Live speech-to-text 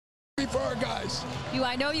for our guys.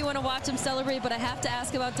 I know you want to watch him celebrate, but I have to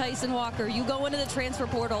ask about Tyson Walker. You go into the transfer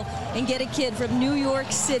portal and get a kid from New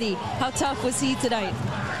York City. How tough was he tonight?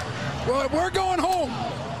 Well, we're going home.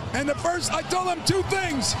 And I told them two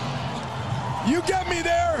things. You get me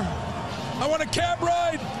there. I want a cab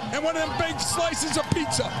ride and one of them big slices of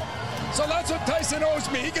pizza. So that's what Tyson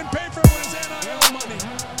owes me. He can pay for his NIL money.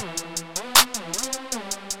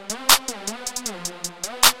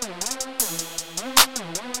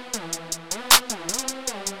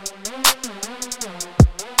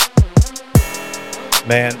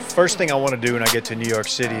 Man, first thing I want to do when I get to New York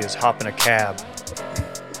City is hop in a cab.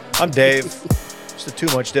 I'm Dave. It's the Too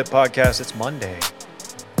Much Dip podcast. It's Monday.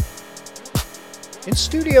 In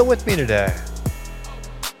studio with me today.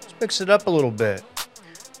 Let's mix it up a little bit.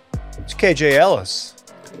 It's KJ Ellis.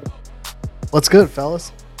 What's good,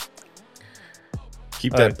 fellas?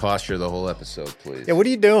 Keep that posture the whole episode, please. Yeah, what are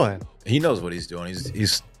you doing? He knows what he's doing.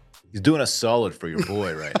 He's doing a solid for your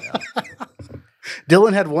boy right now.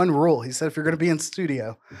 Dylan had one rule. He said, if you're going to be in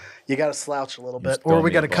studio, you got to slouch a little bit, or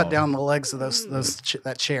we got to cut down the legs of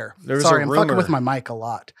that chair. Sorry, I'm fucking with my mic a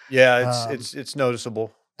lot. Yeah, it's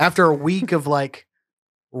noticeable. After a week of like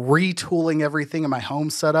retooling everything in my home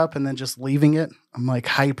setup and then just leaving it, I'm like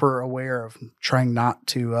hyper aware of trying not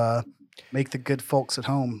to make the good folks at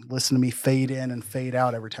home listen to me fade in and fade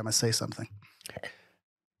out every time I say something.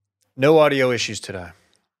 No audio issues today.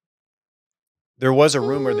 There was a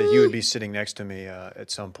rumor that you would be sitting next to me at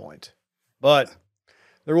some point, but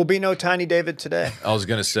there will be no Tiny David today. I was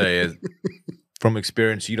going to say, from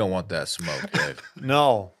experience, you don't want that smoke, Dave.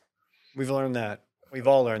 No, we've learned that. We've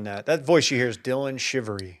all learned that. That voice you hear is Dylan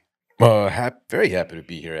Shivery. Very happy to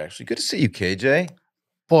be here, actually. Good to see you, KJ.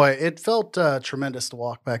 Boy, it felt tremendous to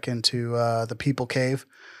walk back into the People Cave.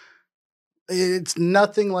 It's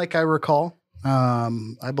nothing like I recall.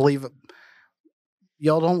 I believe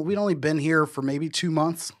we'd only been here for maybe 2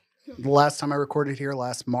 months. The last time I recorded here,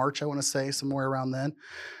 last March, I want to say, somewhere around then.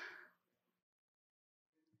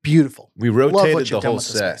 Beautiful. We rotated the whole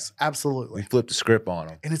set. Absolutely. We flipped the script on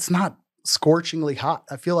them. And it's not scorchingly hot.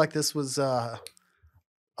 I feel like this was a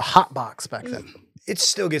hot box back then. It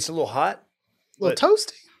still gets a little hot. A little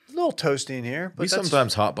toasty. A little toasty in here. But We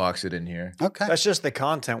sometimes hotbox it in here. Okay. That's just the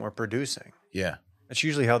content we're producing. Yeah. That's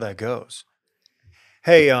usually how that goes.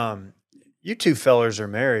 Hey, you two fellers are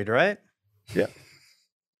married, right? Yeah.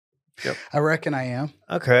 Yep. I reckon I am.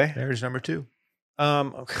 Okay. Marriage number 2.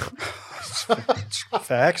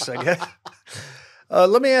 Facts, I guess.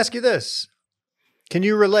 Let me ask you this. Can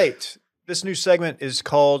you relate? This new segment is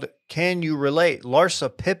called Can You Relate?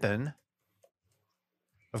 Larsa Pippen,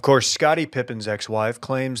 of course, Scottie Pippen's ex-wife,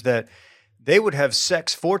 claims that they would have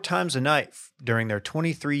sex 4 times a night during their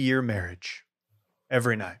 23-year marriage.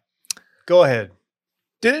 Every night. Go ahead.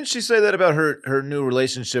 Didn't she say that about her new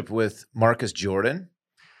relationship with Marcus Jordan?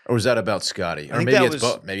 Or was that about Scottie? Or maybe it's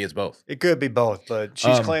both. Maybe it's both. It could be both, but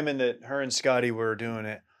she's claiming that her and Scottie were doing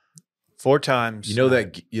it 4 times. You know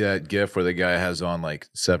that gif where the guy has on like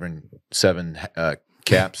seven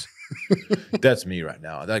caps? That's me right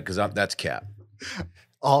now. That's Cap.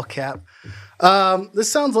 All Cap.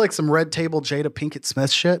 This sounds like some Red Table Jada Pinkett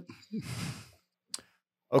Smith shit.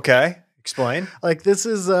 Okay. Explain. Like this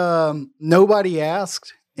is nobody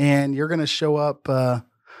asked, and you're going to show up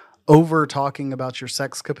over talking about your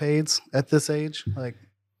sexcapades at this age. Like,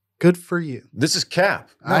 good for you. This is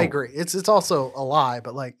Cap. No. I agree. It's also a lie,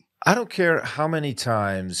 but like, I don't care how many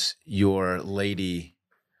times your lady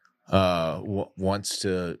wants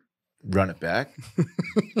to run it back.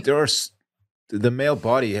 The male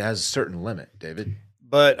body has a certain limit, David.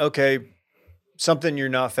 But okay, something you're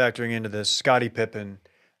not factoring into this: Scottie Pippen,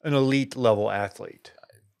 an elite level athlete.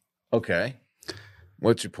 Okay.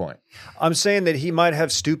 What's your point? I'm saying that he might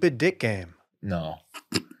have stupid dick game. No.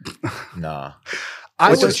 Nah.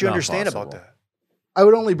 What don't you understand about that? I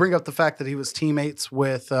would only bring up the fact that he was teammates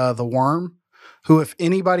with the Worm, who, if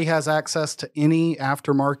anybody has access to any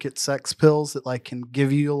aftermarket sex pills that like can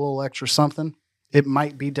give you a little extra something, it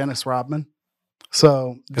might be Dennis Rodman.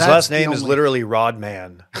 So his last name is literally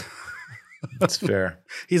Rodman. That's fair.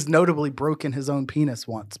 He's notably broken his own penis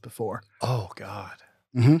once before. Oh God.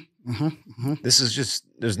 Mm-hmm. Mm-hmm. Mm-hmm. This is just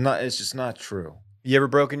it's just not true. You ever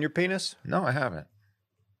broken your penis? No, I haven't.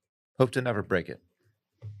 Hope to never break it.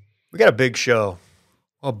 We got a big show.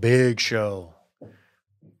 A big show.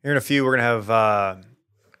 Here in a few, we're going to have,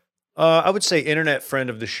 I would say, internet friend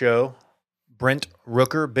of the show, Brent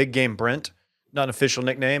Rooker, Big Game Brent. Not an official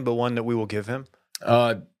nickname, but one that we will give him.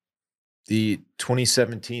 The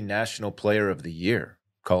 2017 National Player of the Year,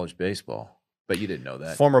 college baseball. But you didn't know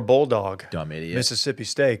that. Former Bulldog. Dumb idiot. Mississippi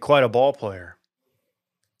State. Quite a ball player.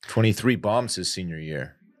 23 bombs his senior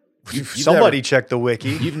year. Somebody check the wiki.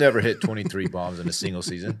 You've never hit 23 bombs in a single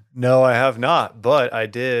season. No, I have not, but I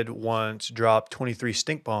did once drop 23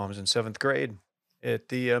 stink bombs in 7th grade at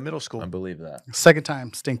the middle school. I believe that. Second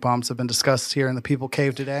time stink bombs have been discussed here in the People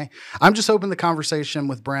Cave today. I'm just hoping the conversation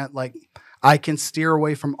with Brent, like, I can steer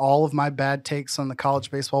away from all of my bad takes on the College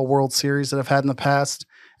Baseball World Series that I've had in the past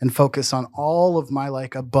and focus on all of my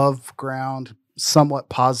like above ground, somewhat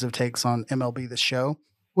positive takes on MLB The Show,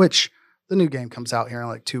 which the new game comes out here in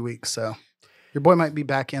like 2 weeks. So your boy might be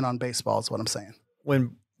back in on baseball is what I'm saying.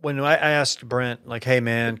 When I asked Brent, like, hey,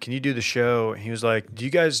 man, can you do the show? He was like, do you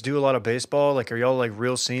guys do a lot of baseball? Like, are y'all like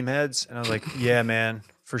real seam heads? And I was like, yeah, man,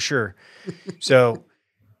 for sure. So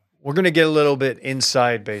we're going to get a little bit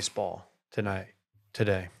inside baseball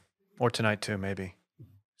today, or tonight too, maybe.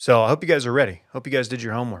 So I hope you guys are ready. Hope you guys did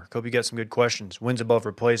your homework. Hope you got some good questions. Wins above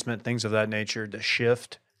replacement, things of that nature, the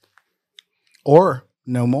shift. Or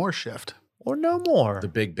no more shift. Or no more. The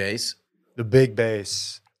big base. The big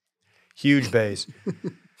base. Huge base.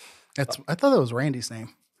 I thought that was Randy's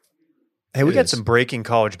name. Hey, we It got is. some breaking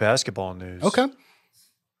college basketball news. Okay.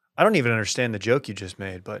 I don't even understand the joke you just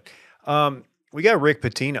made, but we got Rick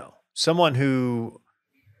Pitino, someone who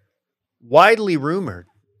widely rumored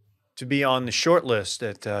to be on the short list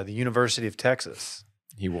at the University of Texas.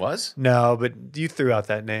 He was? No, but you threw out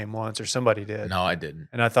that name once, or somebody did. No, I didn't.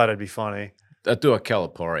 And I thought it'd be funny. I threw a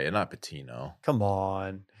Calipari, not Patino. Come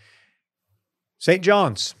on. St.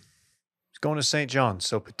 John's. He's going to St. John's.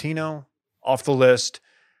 So Pitino off the list.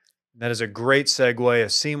 That is a great segue, a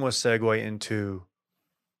seamless segue into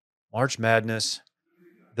March Madness,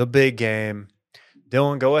 the big game.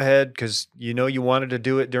 Dylan, go ahead, because you know you wanted to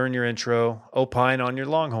do it during your intro. Opine on your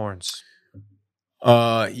Longhorns.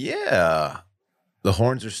 Yeah. The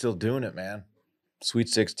Horns are still doing it, man. Sweet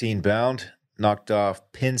 16 bound, knocked off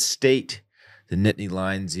Penn State, the Nittany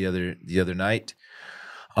Lions the other night.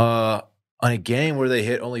 On a game where they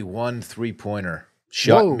hit only one 3-pointer.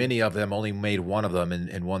 Shot Whoa. many of them, only made one of them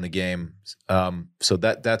and won the game. So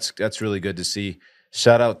that's really good to see.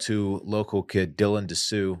 Shout out to local kid Dylan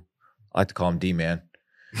DeSue. I like to call him D-Man.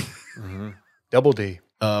 Double D.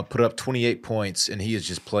 Put up 28 points, and he is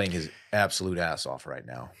just playing his absolute ass off right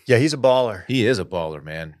now. Yeah, he's a baller. He is a baller,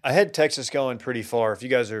 man. I had Texas going pretty far. If you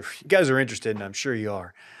guys are interested, and I'm sure you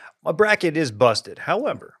are, my bracket is busted.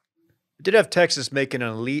 However, I did have Texas making an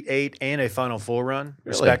Elite Eight and a Final Four run,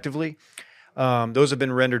 respectively. Those have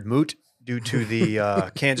been rendered moot due to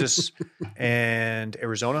the Kansas and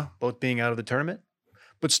Arizona both being out of the tournament.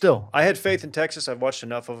 But still, I had faith in Texas. I've watched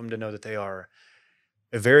enough of them to know that they are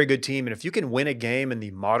a very good team. And if you can win a game in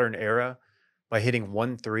the modern era by hitting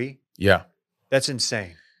 1-3, Yeah. that's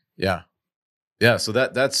insane. Yeah. Yeah. So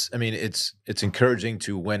that's I mean, it's encouraging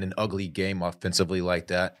to win an ugly game offensively like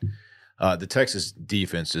that. The Texas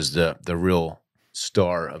defense is the real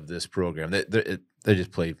star of this program. They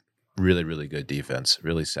just play really, really good defense,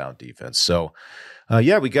 really sound defense. So,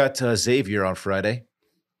 we got Xavier on Friday.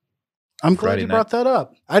 I'm glad Friday you night. brought that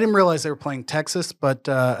up. I didn't realize they were playing Texas, but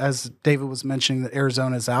as David was mentioning that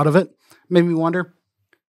Arizona is out of it, made me wonder,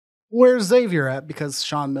 where's Xavier at? Because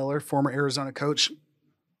Sean Miller, former Arizona coach,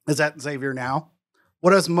 is at Xavier now.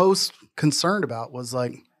 What I was most concerned about was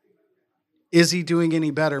like, is he doing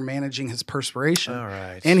any better managing his perspiration? All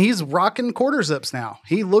right. And he's rocking quarter zips now.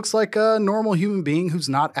 He looks like a normal human being who's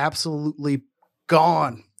not absolutely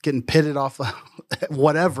gone, getting pitted off of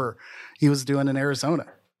whatever he was doing in Arizona.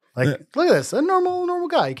 Like, look at this, a normal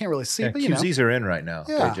guy. You can't really see, but you know. QZs are in right now,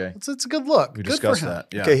 Yeah, KJ. it's a good look. We Good discussed for him. that.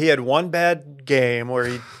 Yeah. Okay, he had one bad game where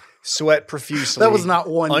he sweat profusely. That was not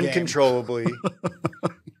one game. uncontrollably.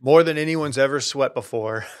 More than anyone's ever sweat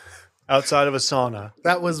before outside of a sauna.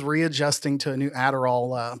 That was readjusting to a new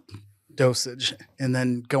Adderall dosage and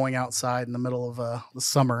then going outside in the middle of the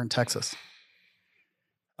summer in Texas.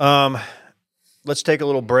 Let's take a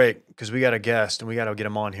little break because we got a guest and we got to get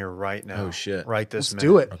him on here right now. Oh, shit. Right this Let's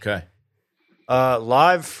minute. do it. Okay.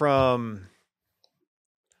 Live from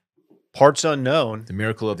parts unknown, The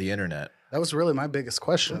miracle of the internet. That was really my biggest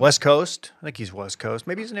question. West Coast. I think he's West Coast.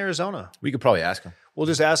 Maybe he's in Arizona. We could probably ask him. We'll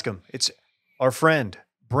just ask him. It's our friend,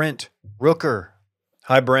 Brent Rooker.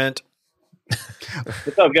 Hi, Brent.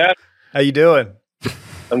 What's up, guys? How you doing?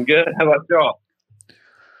 I'm good. How about y'all?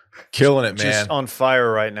 Killing it, man. Just on fire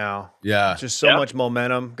right now. Yeah. Just so Yeah. much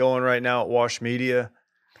momentum going right now at Wash Media.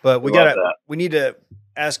 But we Love that. need to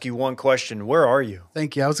ask you one question. Where are you?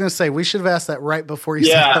 Thank you. I was going to say, we should have asked that right before you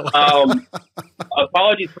Yeah. said that.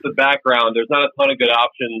 Apologies for the background. There's not a ton of good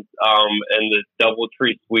options in the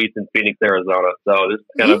DoubleTree Suites in Phoenix, Arizona. So this is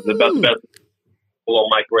kind of the best little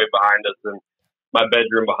microwave behind us and my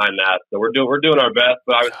bedroom behind that. So we're doing our best,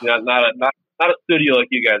 but obviously not a studio like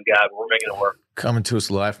you guys got. But we're making it work. Coming to us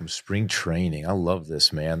live from spring training. I love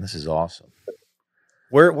this, man. This is awesome.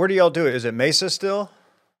 Where do y'all do it? Is it Mesa still?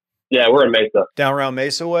 Yeah, we're in Mesa. Down around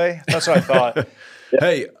Mesa way? That's what I thought.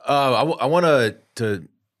 Hey, I want to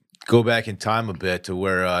go back in time a bit to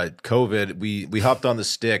where COVID, we hopped on the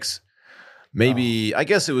sticks. Maybe, I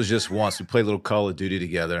guess it was just once. We played a little Call of Duty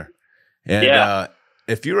together. And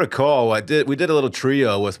if you recall, we did a little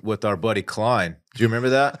trio with our buddy Klein. Do you remember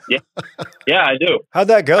that? Yeah, I do. How'd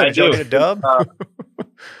that go? I Did y'all do. get a dub?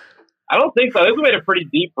 I don't think so. I think we made a pretty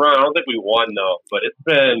deep run. I don't think we won though. But it's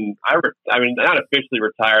been I mean, not officially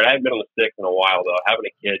retired. I haven't been on the sticks in a while though. Having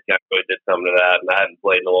a kid kind of really did something to that, and I hadn't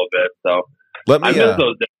played in a little bit. So I miss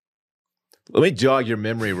those days. Let me jog your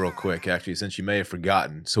memory real quick, actually, since you may have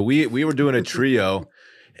forgotten. So we were doing a trio,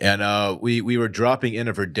 and we were dropping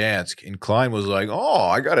into Verdansk, and Klein was like, "Oh,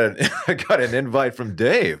 I got an invite from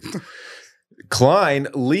Dave." Klein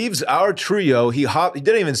leaves our trio. He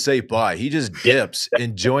didn't even say bye. He just dips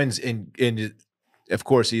and joins in. Of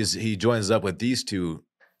course, he joins up with these two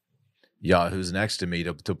yahoos next to me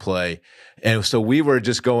to play, and so we were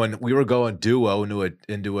going duo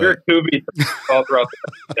into You're Kubi all throughout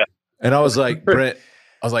the And I was like, Brent,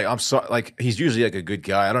 I'm sorry. Like, he's usually like a good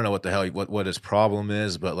guy. I don't know what the hell what his problem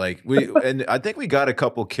is, but like and I think we got a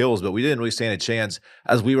couple kills, but we didn't really stand a chance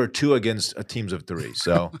as we were 2 against teams of 3.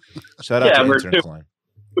 So shout out to Intern Klein.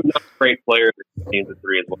 Not great players, teams of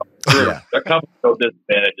 3 as well. Yeah. A couple of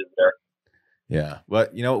disadvantages there. Yeah,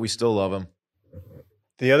 but you know what? We still love him.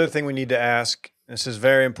 The other thing we need to ask, this is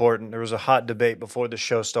very important. There was a hot debate before the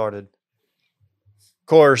show started. Of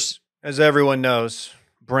course, as everyone knows,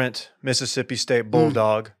 Brent, Mississippi State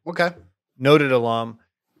Bulldog, Okay. noted alum.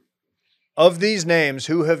 Of these names,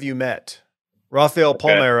 who have you met? Rafael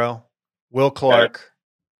Palmeiro, Will Clark,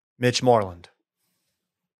 Mitch Moreland.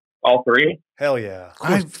 All 3? Hell yeah.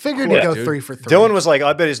 I figured to go dude. 3 for 3. Dylan was like,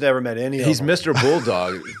 I bet he's never met any of He's them. Mr.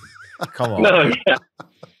 Bulldog. Come on. No, yeah.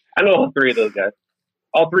 I know all 3 of those guys.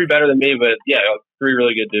 All 3 better than me, but yeah, 3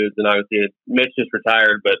 really good dudes. And obviously, Mitch just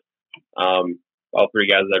retired, but all 3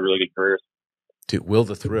 guys had really good careers. Dude, Will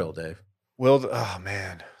the Thrill, Dave. Oh,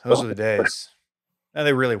 man. Those are the days. No,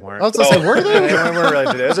 they really weren't. I was going to say, were They they? weren't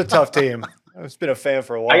really today. It was a tough team. I've been a fan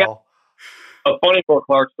for a while. A funny Will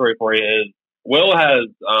Clark story for you is Will has,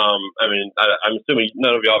 I'm assuming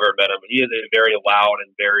none of y'all have ever met him, but he is a very loud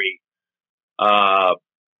and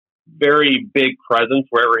very big presence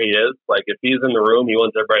wherever he is. Like if he's in the room, he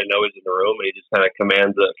wants everybody to know he's in the room, and he just kind of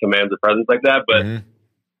commands a presence like that. But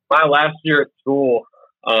my last year at school,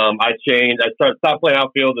 I stopped playing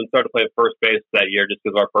outfield and started playing first base that year just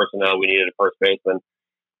because of our personnel. We needed a first baseman.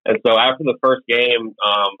 And so after the first game,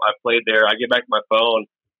 I played there. I get back to my phone,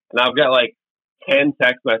 and I've got like 10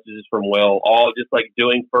 text messages from Will, all just like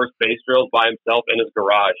doing first base drills by himself in his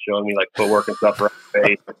garage, showing me like footwork and stuff around the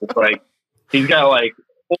base. It's like he's got like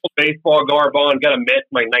full baseball garb on, got a mitt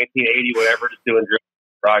from like 1980, whatever, just doing drills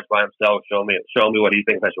in the garage by himself, showing me what he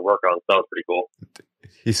thinks I should work on. So it's pretty cool.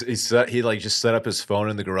 He like just set up his phone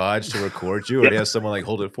in the garage to record you, or he has someone like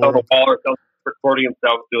hold it for On him? the wall or something, recording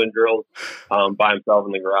himself doing drills by himself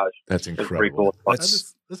in the garage. That's It's pretty incredible. cool.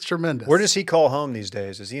 That's tremendous. Where does he call home these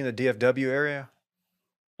days? Is he in the DFW area?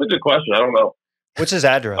 That's a good question. I don't know. What's his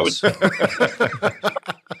address?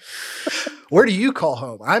 Where do you call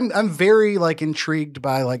home? I'm very like intrigued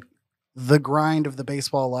by like the grind of the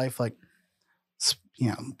baseball life. Like,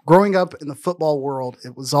 growing up in the football world,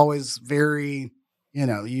 it was always very,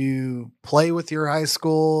 you play with your high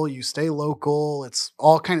school, you stay local. It's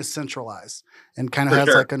all kind of centralized and kind of has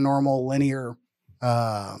like a normal linear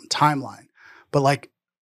timeline. But like,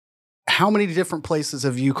 how many different places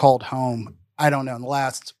have you called home? I don't know, in the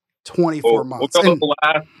last 24 months. We'll go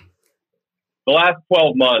the last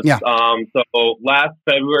 12 months. Yeah. So last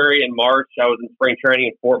February and March, I was in spring training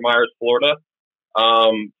in Fort Myers, Florida.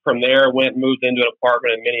 From there, moved into an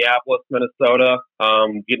apartment in Minneapolis, Minnesota,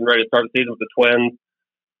 getting ready to start the season with the Twins.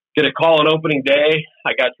 Get a call on opening day.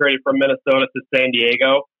 I got traded from Minnesota to San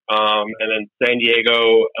Diego. And then San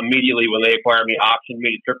Diego, immediately when they acquired me, optioned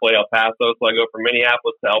me to AAA El Paso. So I go from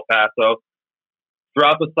Minneapolis to El Paso.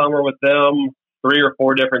 Throughout the summer with them, 3 or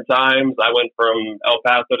 4 different times. I went from El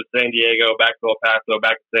Paso to San Diego, back to El Paso,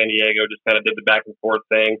 back to San Diego, just kind of did the back and forth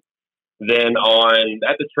thing. Then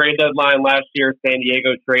at the trade deadline last year, San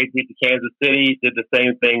Diego trades me to Kansas City, did the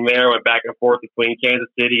same thing there, went back and forth between Kansas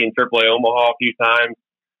City and AAA Omaha a few times.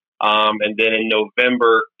 And then in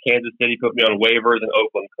November, Kansas City put me on waivers and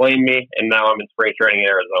Oakland claimed me, and now I'm in spring training in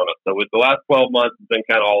Arizona. So with the last 12 months, it's been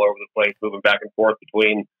kind of all over the place, moving back and forth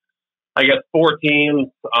between, I guess, 4 teams,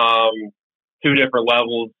 2 different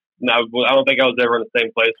levels, I don't think I was ever in the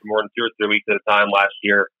same place for more than 2 or 3 weeks at a time last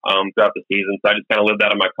year throughout the season. So I just kind of lived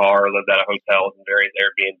out of my car, lived out of hotels and various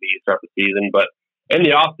Airbnbs throughout the season. But in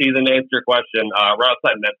the off season, to answer your question, we're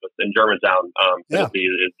outside Memphis in Germantown, Tennessee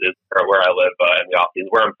is where I live in the off season.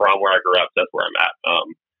 Where I'm from, where I grew up, that's where I'm at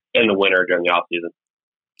in the winter during the off season.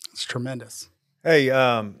 It's tremendous. Hey,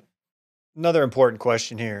 another important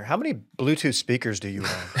question here. How many Bluetooth speakers do you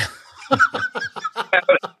own? I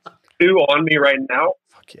have 2 on me right now.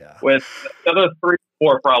 Fuck yeah. With another 3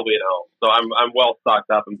 or 4 probably at home. So I'm well stocked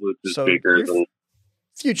up in Bluetooth speakers. Your and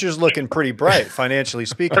future's looking pretty bright, financially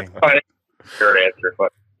speaking. Sure to answer,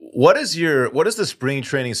 but What is the spring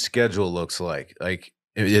training schedule looks like? Like,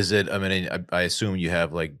 is it? I mean, I assume you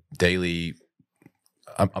have like daily.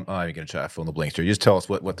 I'm not even going to try to fill in the blanks here. Just tell us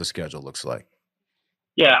what the schedule looks like.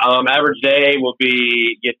 yeah, average day will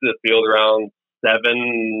be get to the field around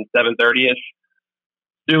 7:30 ish.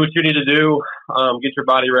 Do what you need to do. Get your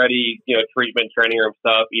body ready. Treatment, training room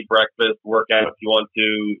stuff. Eat breakfast. Work out if you want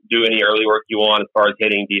to. Do any early work you want as far as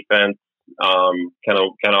hitting, defense. Kind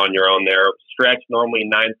of on your own there. Stretch normally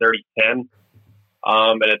 9:30, 10.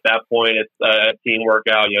 And at that point, it's a team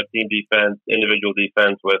workout. Team defense, individual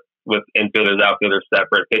defense with infielders, outfielders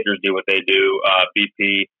separate. Pitchers do what they do.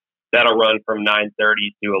 BP that'll run from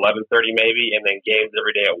 9:30 to 11:30 maybe, and then games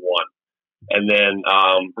every day at 1. And then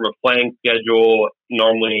from a playing schedule,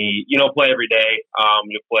 normally you don't play every day.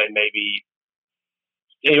 You play maybe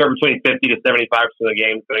anywhere between 50 to 75% of the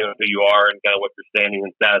games, depending on who you are and kind of what your standing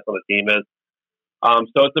and status on the team is.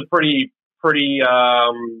 So it's a pretty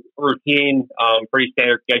routine, pretty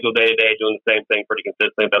standard schedule day to day, doing the same thing pretty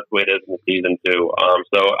consistently. That's the way it is in the season too.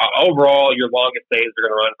 So overall, your longest days are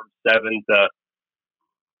going to run from 7 to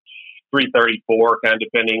 3:34, kind of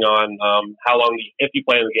depending on how long, if you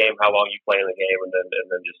play in the game, how long you play in the game, and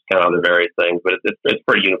then just kind of other various things. But it's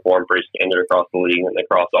pretty uniform, pretty standard across the league and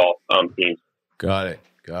across all teams. Got it.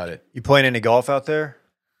 You playing any golf out there?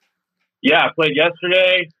 Yeah, I played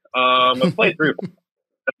yesterday. I played 3 or 4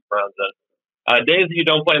 rounds. Days that you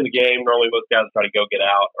don't play in the game, normally most guys try to go get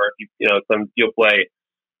out, or if you'll play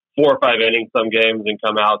 4 or 5 innings some games and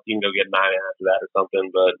come out, you can go get 9 after that or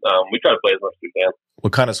something. But we try to play as much as we can.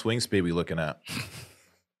 What kind of swing speed are we looking at?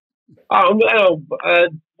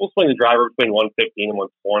 We'll swing the driver between 115 and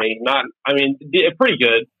 120. Pretty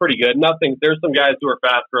good. Nothing. There's some guys who are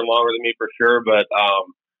faster and longer than me for sure, but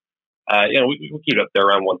we keep it up there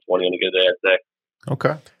around 120 on a good day, I'd say.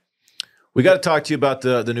 Okay. We got to talk to you about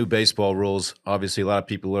the new baseball rules. Obviously, a lot of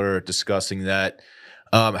people are discussing that.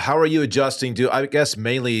 How are you adjusting to? I guess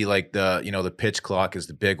mainly like the pitch clock is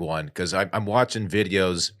the big one, because I'm watching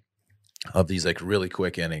videos of these like really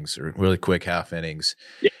quick innings or really quick half innings,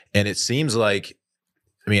 and it seems like,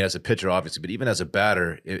 I mean, as a pitcher obviously, but even as a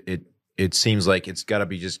batter, it seems like it's got to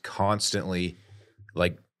be just constantly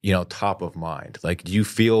like top of mind. Like, do you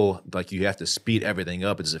feel like you have to speed everything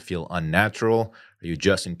up? Does it feel unnatural? Are you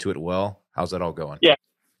adjusting to it well? How's that all going? Yeah.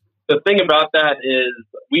 The thing about that is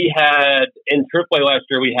we had in AAA last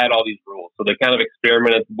year, we had all these rules. So they kind of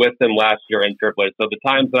experimented with them last year in AAA. So the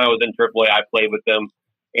times that I was in AAA, I played with them.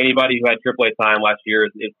 Anybody who had AAA time last year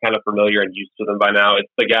is kind of familiar and used to them by now. It's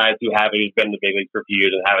the guys who's been in the big league for a few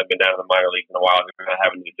years and haven't been down in the minor leagues in a while. They're kind of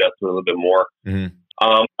having to adjust to it a little bit more. Mm-hmm.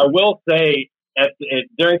 I will say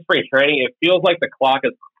during spring training, it feels like the clock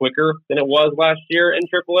is quicker than it was last year in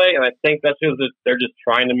AAA. And I think that's because they're just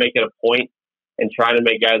trying to make it a point and trying to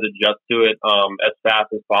make guys adjust to it as fast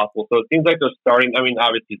as possible. So it seems like they're starting. I mean,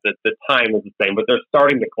 obviously the time is the same, but they're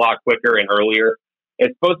starting the clock quicker and earlier.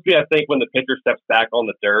 It's supposed to be, I think, when the pitcher steps back on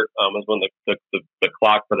the dirt is when the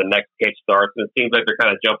clock for the next pitch starts. And it seems like they're kind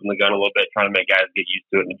of jumping the gun a little bit, trying to make guys get used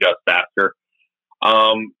to it and adjust faster.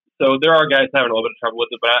 So there are guys having a little bit of trouble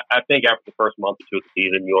with it, but I think after the first month or 2 of the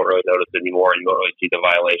season, you won't really notice it anymore. You won't really see the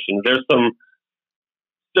violations. There's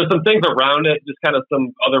some things around it, just kind of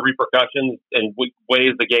some other repercussions and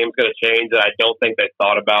ways the game's going to change that I don't think they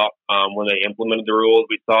thought about when they implemented the rules.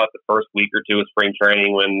 We saw it the first week or 2 of spring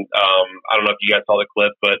training when I don't know if you guys saw the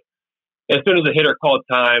clip, but as soon as the hitter called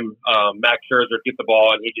time, Max Scherzer gets the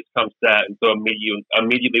ball and he just comes set. And so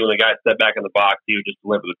immediately when the guy stepped back in the box, he would just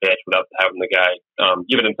deliver the pitch without having the guy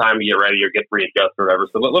giving him time to get ready or get readjusted or whatever.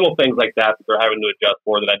 So little things like that they're having to adjust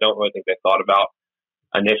for that I don't really think they thought about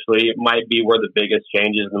initially. It might be where the biggest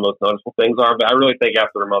changes and the most noticeable things are, but I really think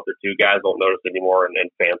after a month or 2, guys won't notice anymore and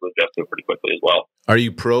fans will adjust to it pretty quickly as well. Are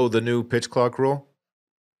you pro the new pitch clock rule?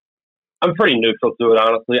 I'm pretty neutral to it,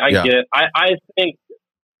 honestly. I think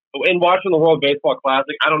in watching the World Baseball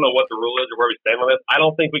Classic, I don't know what the rule is or where we stand on this. I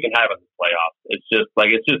don't think we can have it in the playoffs. It's just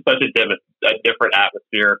such a different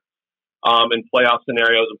atmosphere. in playoff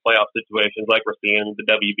scenarios and playoff situations like we're seeing in the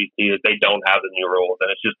WBC, that they don't have the new rules.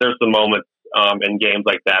 And it's just, there's some moments in games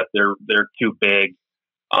like that, they're too big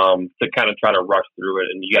to kind of try to rush through it.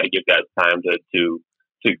 And you got to give guys time to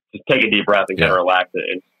take a deep breath and kind of relax it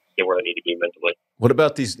and get where they need to be mentally. What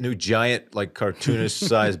about these new giant, like cartoonish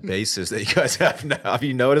sized bases that you guys have now? Have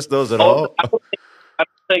you noticed those at all? I don't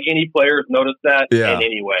think any players noticed that in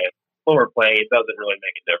any way. When we're playing, it doesn't really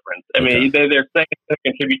make a difference. I mean, they're saying to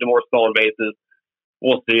contribute to more stolen bases.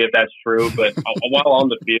 We'll see if that's true, but while on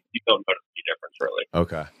the field, you don't notice any difference, really.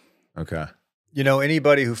 Okay. You know,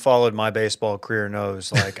 anybody who followed my baseball career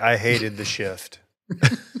knows, like, I hated the shift.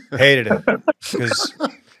 Hated it. Because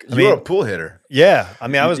you were a pool hitter. Yeah. I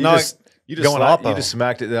mean, I was going oppo. You just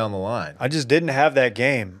smacked it down the line. I just didn't have that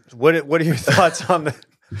game. What are your thoughts on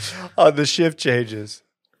the shift changes?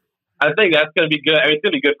 I think that's going to be good. I mean, it's going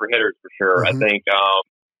to be good for hitters for sure. I think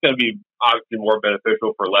it's going to be obviously more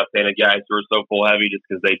beneficial for left-handed guys who are so pull heavy, just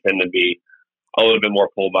because they tend to be a little bit more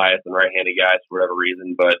pull biased than right-handed guys for whatever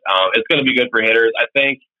reason. But it's going to be good for hitters. I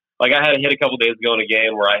think, like, I had a hit a couple days ago in a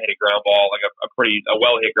game where I hit a ground ball, like a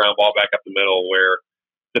well-hit ground ball back up the middle, where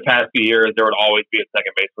the past few years there would always be a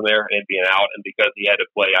second baseman there and it'd be an out. And because he had to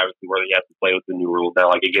play, obviously, where he has to play with the new rules now,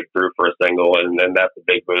 like, he gets through for a single, and then that's a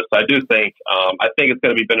big boost. So I do think, it's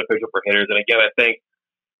going to be beneficial for hitters. And again, I think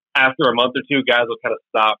after a month or two, guys will kind of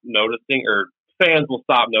stop noticing, or fans will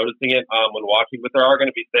stop noticing it when watching. But there are going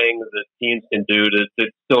to be things that teams can do to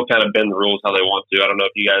still kind of bend the rules how they want to. I don't know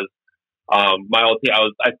if you guys, my old team,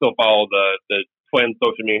 I still follow the Twins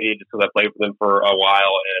social media just because I played for them for a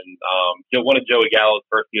while, and one of Joey Gallo's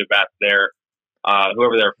first few bats there,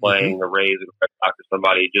 whoever they're playing, the Rays or Red Sox or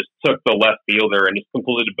somebody, just took the left fielder and just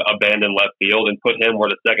completely abandoned left field and put him where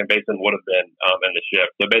the second baseman would have been in the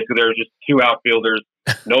shift. So basically, there was just two outfielders,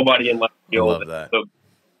 nobody in left field. Love that. So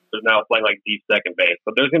there's now playing like deep second base.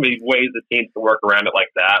 But there's going to be ways that teams can work around it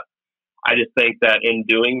like that. I just think that in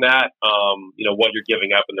doing that, what you're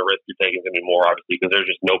giving up and the risk you're taking is going to be more, obviously, because there's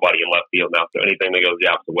just nobody in left field now. So anything that goes the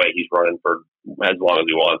opposite way, he's running for as long as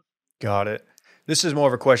he wants. Got it. This is more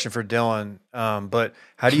of a question for Dylan, but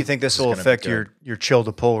how do you think this will affect your chill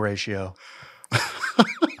to pull ratio?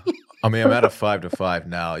 I mean, I'm at a 5-5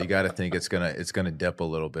 now. You got to think it's gonna dip a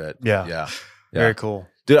little bit. Yeah. Very cool.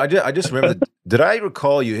 Dude, I just remember. Did I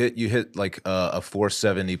recall you hit like a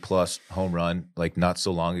 470 plus home run like not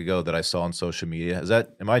so long ago that I saw on social media?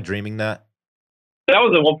 Am I dreaming that? That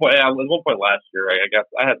was at one point. Yeah, it was one point last year. I guess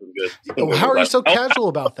I had some good. How are you so casual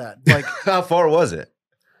about that? Like, how far was it?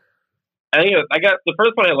 I think I got the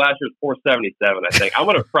first one I had last year was 477. I think I'm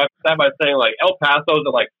going to preface that by saying, like, El Paso's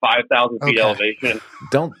at like 5,000 feet elevation.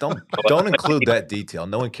 Don't include that detail.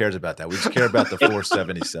 No one cares about that. We just care about the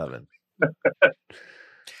 477.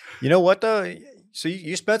 You know what though? So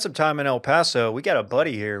you spent some time in El Paso. We got a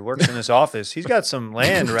buddy here who works in this office. He's got some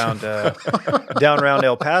land around down around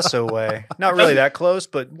El Paso way. Not really that close,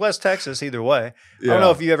 but West Texas either way. Yeah. I don't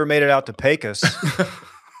know if you ever made it out to Pecos.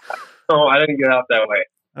 Oh, I didn't get out that way.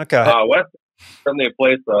 Okay. West is certainly a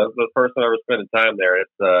place though. It's the first time I ever spent time there.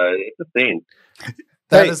 It's a scene.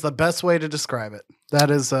 That is the best way to describe it.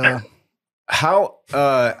 That is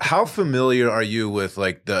How familiar are you with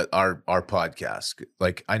like our podcast?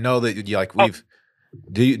 Like, I know that you like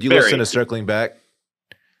do you listen to Circling Back?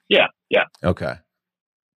 Yeah. Okay.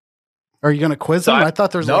 Are you going to quiz him? I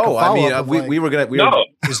thought there was like a follow-up. We were going to.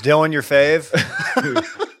 Is Dylan your fave?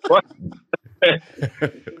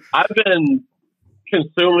 I've been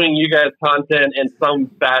consuming you guys' content in some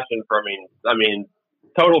fashion for me. I mean,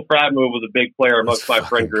 Total Frat Move was a big player amongst my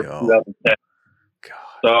friend group in 2010. God.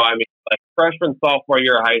 So, I mean, like freshman, sophomore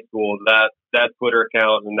year of high school, that Twitter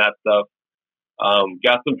account and that stuff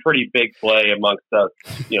got some pretty big play amongst us,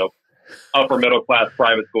 upper middle class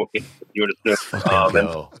private school kids, you would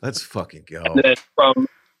assume. Let's fucking go. And then from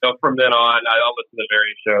then on, I'll listen to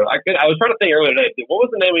various shows. I was trying to think earlier today, what was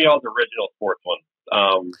the name of y'all's original sports one?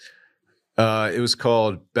 It was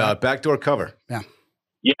called Backdoor Cover. Yeah.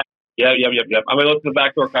 I'm going to listen to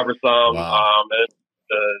Backdoor Cover some. Wow. And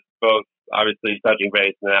both obviously touching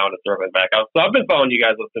base now and circling back out. So I've been following you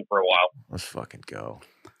guys listening for a while. Let's fucking go.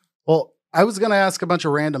 Well, I was going to ask a bunch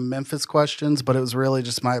of random Memphis questions, but it was really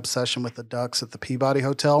just my obsession with the Ducks at the Peabody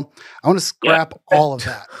Hotel. I want to scrap all of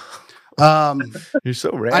that. You're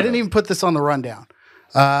so random. I didn't even put this on the rundown.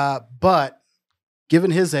 But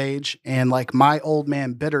given his age and like my old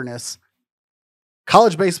man bitterness,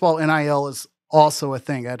 college baseball NIL is also a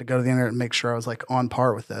thing. I had to go to the internet and make sure I was like on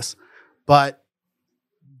par with this. But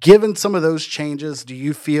given some of those changes, do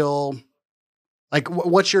you feel like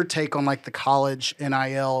what's your take on like the college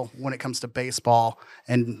NIL when it comes to baseball?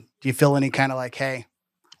 And do you feel any kind of like, hey,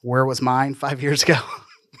 where was mine 5 years ago?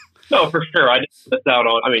 No, for sure. I just missed out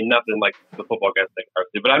on. I mean, nothing like the football guys think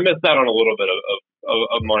varsity, but I missed out on a little bit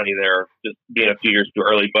of money there, just being a few years too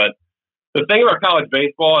early. But the thing about college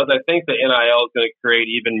baseball is, I think the NIL is going to create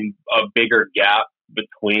even a bigger gap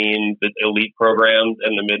between the elite programs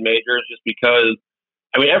and the mid majors, just because.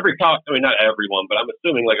 I mean, not everyone, but I'm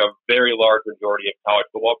assuming like a very large majority of college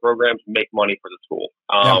football programs make money for the school,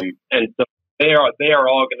 and so they are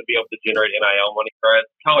all going to be able to generate NIL money. Whereas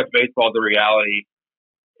college baseball, the reality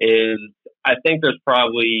is, I think there's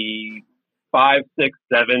probably 5, 6,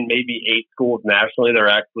 7, maybe 8 schools nationally that are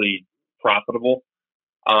actually profitable,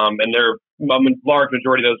 and they're large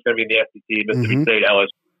majority of those are going to be in the SEC, Mississippi State, LSU,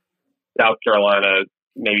 South Carolina,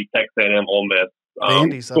 maybe Texas A&M, Ole Miss,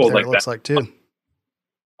 Vandy's up there. Like it looks like too.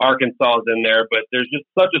 Arkansas is in there, but there's just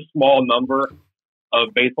such a small number of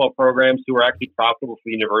baseball programs who are actually profitable for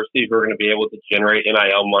the university who are going to be able to generate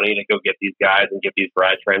NIL money to go get these guys and get these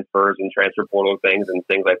grad transfers and transfer portal things and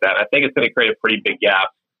things like that. I think it's going to create a pretty big gap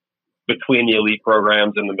between the elite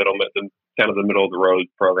programs and the middle of the road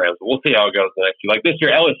programs. But we'll see how it goes next year. Like this year,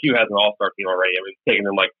 LSU has an all-star team already. I mean, it's taken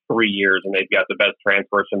them like 3 years, and they've got the best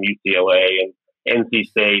transfers from UCLA and NC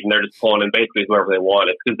State, and they're just pulling in basically whoever they want.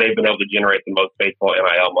 It's because they've been able to generate the most baseball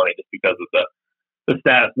NIL money just because of the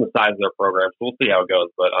status and the size of their program. So we'll see how it goes.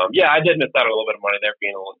 But yeah, I did miss out on a little bit of money there,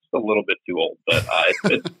 being just a little bit too old. But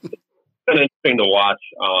it's been interesting to watch.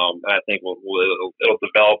 And I think it'll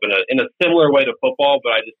develop in a similar way to football.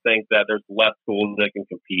 But I just think that there's less schools that can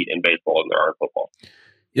compete in baseball than there are in football.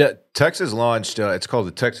 Yeah, Texas launched. It's called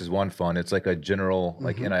the Texas One Fund. It's like a general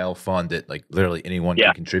NIL fund that like literally anyone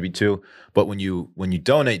can contribute to. But when you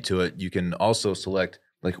donate to it, you can also select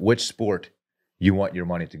like which sport you want your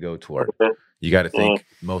money to go toward. You got to think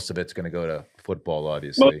most of it's going to go to football,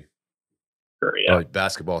 obviously. Sure, yeah.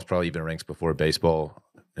 Basketball is probably even ranks before baseball,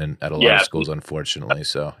 and at a lot of schools, unfortunately.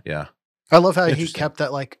 So yeah, I love how he kept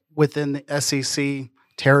that like within the SEC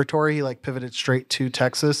territory. He like pivoted straight to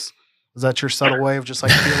Texas. Is that your subtle way of just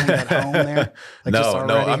like feeling at home there? Like no.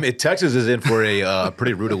 I mean, Texas is in for a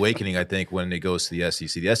pretty rude awakening, I think, when it goes to the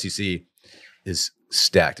SEC. The SEC is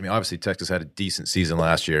stacked. I mean, obviously, Texas had a decent season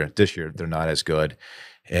last year. This year, they're not as good.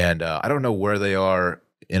 And I don't know where they are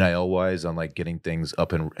NIL-wise on like getting things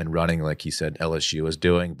up and running, like he said LSU is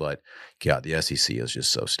doing. But, God, the SEC is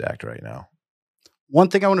just so stacked right now. One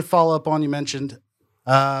thing I want to follow up on, you mentioned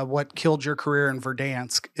what killed your career in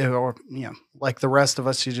Verdansk, or like the rest of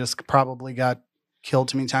us, you just probably got killed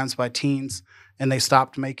too many times by teens, and they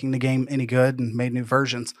stopped making the game any good and made new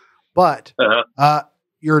versions. But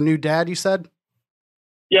you're a new dad, you said?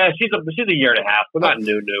 Yeah, she's a year and a half, but not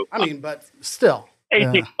new. I mean, but still,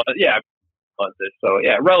 18 months, months-ish. So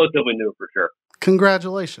yeah, relatively new for sure.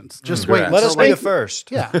 Congratulations. Just wait. Let us be the first.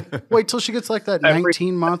 Yeah. Wait till she gets like that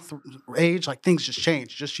 19-month age. Like things just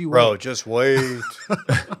change. Just you wait. Bro, just wait.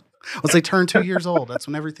 Once they turn 2 years old, that's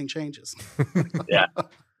when everything changes. Yeah.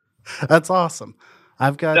 That's awesome.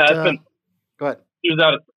 I've got go ahead. She was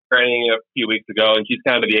out of training a few weeks ago, and she's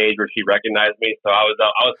kind of at the age where she recognized me. So I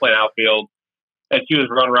was playing outfield, and she was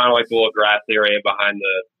running around like the little grass area behind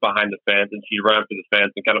the fence, and she'd run up to the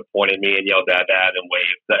fence and kind of point at me and yell "Dad, Dad" and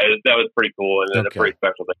wave. That was pretty cool and a pretty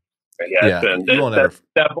special thing.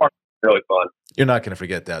 That part was really fun. You're not going to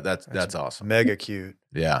forget that. That's awesome. Mega cute.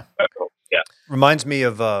 Yeah. Yeah. Reminds me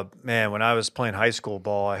of when I was playing high school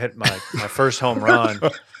ball, I hit my first home run,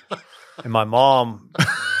 and my mom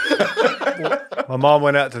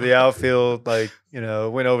went out to the outfield,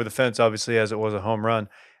 went over the fence, obviously, as it was a home run,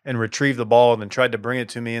 and retrieved the ball and then tried to bring it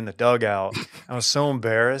to me in the dugout. I was so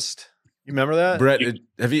embarrassed. You remember that? Brent,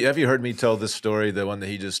 have you heard me tell this story, the one that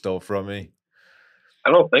he just stole from me?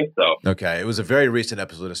 I don't think so. Okay. It was a very recent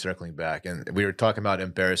episode of Circling Back, and we were talking about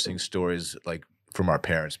embarrassing stories like from our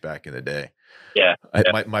parents back in the day. Yeah.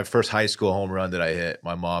 My first high school home run that I hit,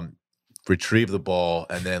 my mom retrieved the ball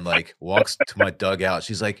and then walks to my dugout.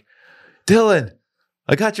 She's like, "Dylan,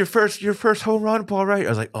 I got your first home run ball right." I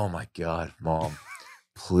was like, "Oh my God, Mom,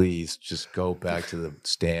 please just go back to the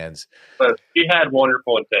stands." But she had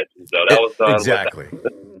wonderful intentions, though. That was exactly.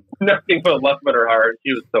 Nothing but love in her heart.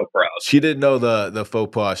 She was so proud. She didn't know the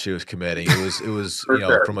faux pas she was committing. It was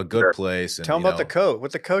from a good place. And, tell them about the coach.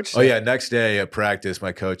 What the coach said. Oh yeah, next day at practice,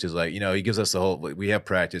 my coach is like, he gives us the whole. We have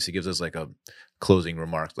practice. He gives us like a closing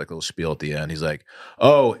remarks, like a little spiel at the end. He's like,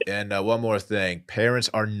 "Oh, and one more thing: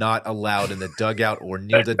 parents are not allowed in the dugout or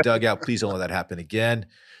near the dugout. Please don't let that happen again."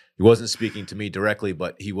 He wasn't speaking to me directly,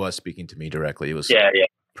 but he was speaking to me directly. It was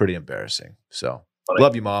pretty embarrassing. So,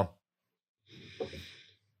 love you, Mom.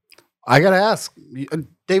 I got to ask,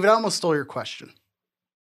 David, I almost stole your question.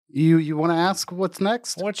 You want to ask what's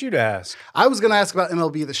next? I want you to ask. I was going to ask about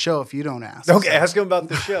MLB The Show if you don't ask. Okay, ask him about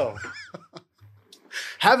the show.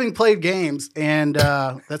 having played games, and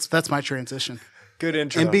that's my transition. Good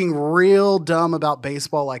intro. And being real dumb about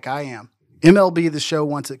baseball like I am. MLB The Show,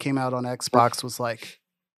 once it came out on Xbox, was like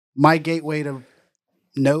my gateway to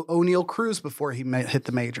know O'Neal Cruz before he hit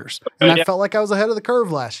the majors. And I felt like I was ahead of the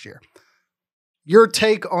curve last year. Your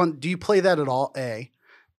take on, do you play that at all, A?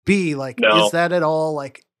 B, like, No. is that at all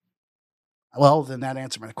like, well, then that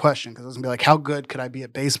answered my question, because I was going to be like, how good could I be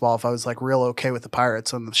at baseball if I was like real okay with the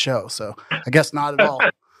Pirates on the show? So I guess not at all.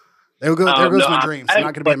 There goes my dreams. I'm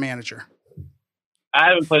not going to be a manager. I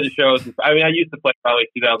haven't played the show since, I used to play probably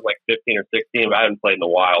 2015 or 16, but I haven't played in a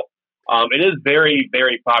while. It is very,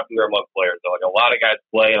 very popular among players. So, like, a lot of guys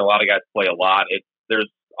play, and a lot of guys play a lot. There's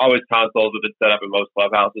always consoles with it set up in most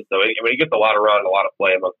clubhouses. So, it gets a lot of run and a lot of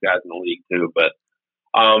play amongst guys in the league, too. But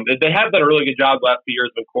they have done a really good job the last few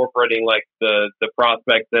years of incorporating, like, the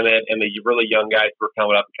prospects in it and the really young guys who are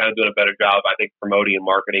coming up and kind of doing a better job, I think, promoting and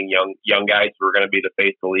marketing young guys who are going to be the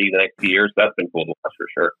face of the league the next few years. That's been cool to watch for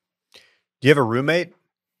sure. Do you have a roommate?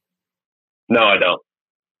 No, I don't.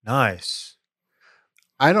 Nice.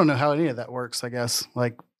 I don't know how any of that works, I guess.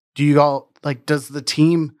 Like, do you all, like, does the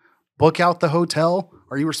team book out the hotel?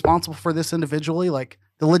 Are you responsible for this individually? Like,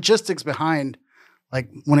 the logistics behind, like,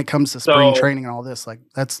 when it comes to spring training and all this, like,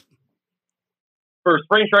 that's. For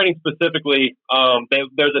spring training specifically,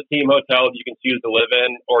 there's a team hotel that you can choose to live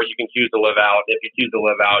in, or you can choose to live out. If you choose to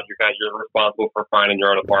live out, you're responsible for finding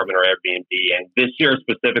your own apartment or Airbnb. And this year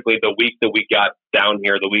specifically, the week that we got down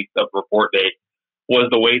here, the week of report date, was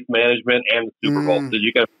the waste management and the Super Bowl. So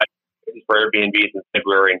you can find for Airbnbs in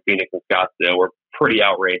February in Phoenix and Scottsdale were pretty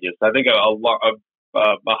outrageous. I think a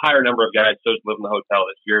higher number of guys chose to live in the hotel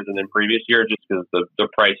this year than in previous years, just because the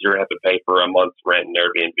price you're going to have to pay for a month's rent in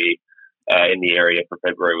Airbnb in the area for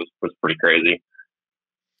February was pretty crazy.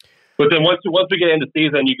 But then once we get into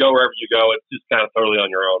season, you go wherever you go. It's just kind of totally on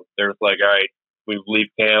your own. There's like, all right, we leave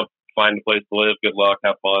camp, find a place to live, good luck,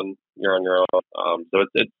 have fun. You're on your own. So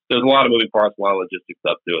there's a lot of moving parts, a lot of logistics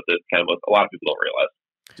stuff to it that kind of a lot of people don't realize.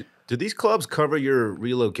 Do these clubs cover your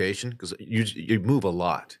relocation? Because you move a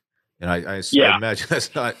lot, and I imagine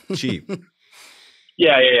that's not cheap.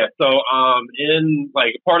 Yeah. So, in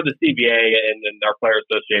like part of the CBA and our player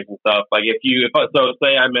association stuff, like so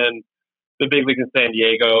say I'm in the big leagues in San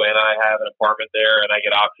Diego and I have an apartment there and I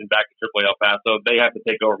get optioned back to AAA El Paso, they have to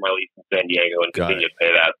take over my lease in San Diego and continue to pay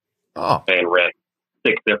that, paying rent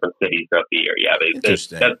 6 different cities throughout the year. Yeah, that's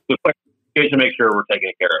the clarification. Make sure we're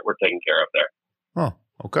taking care of there. Oh,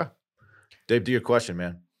 okay. Dave, do your question,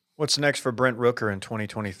 man. What's next for Brent Rooker in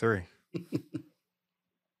 2023?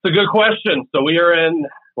 It's a good question. So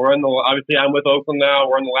obviously I'm with Oakland now.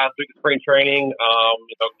 We're in the last week of spring training.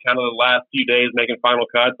 Kind of the last few days making final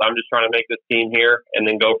cuts. I'm just trying to make this team here and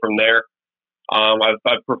then go from there.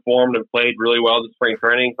 I've performed and played really well this spring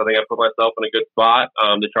training. So I think I put myself in a good spot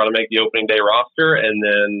to try to make the opening day roster. And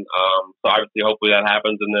then, so obviously hopefully that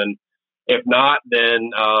happens. And then if not, then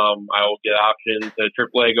I will get options to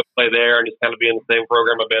AAA, go play there, and just kind of be in the same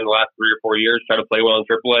program I've been the last 3 or 4 years, try to play well in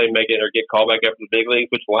AAA, make it or get called back up to the big leagues,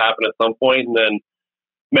 which will happen at some point, and then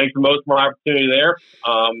make the most of my opportunity there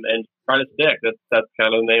and try to stick. That's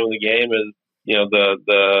kind of the name of the game. Is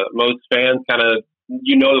the most fans kind of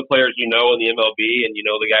the players in the MLB, and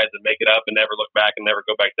the guys that make it up and never look back and never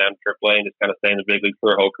go back down to AAA and just kind of stay in the big leagues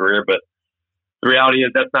for their whole career, but. The reality is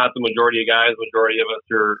that's not the majority of guys. The majority of us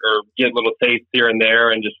are get little tastes here and there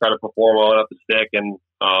and just try to perform well enough to stick and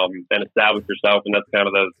establish yourself. And that's kind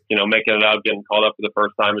of making it out, getting called up for the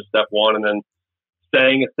first time is step one, and then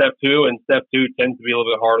staying at step two. And step two tends to be a little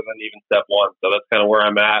bit harder than even step one. So that's kind of where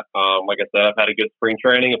I'm at. Like I said, I've had a good spring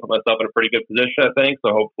training and put myself in a pretty good position, I think. So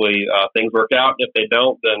hopefully things work out. If they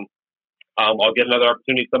don't, then I'll get another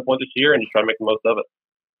opportunity at some point this year and just try to make the most of it.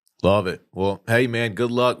 Love it. Well, hey, man, good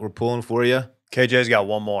luck. We're pulling for you. KJ's got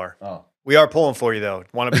one more. Oh. We are pulling for you, though.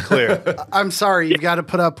 Want to be clear. I'm sorry. You got to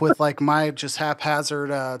put up with like my just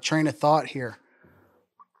haphazard train of thought here.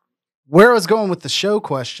 Where I was going with the show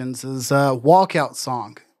questions is walkout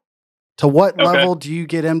song. To what level do you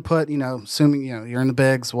get input? Assuming, you're in the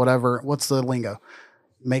bigs, whatever. What's the lingo?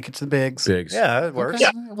 Make it to the bigs. Bigs. Yeah, it works.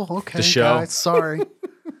 Okay. Yeah. Well, okay. The show. Guys, sorry.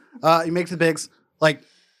 You make the bigs. Like,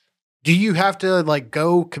 do you have to like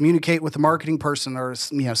go communicate with the marketing person or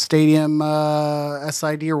stadium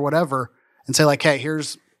SID or whatever and say like, hey,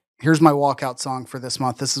 here's my walkout song for this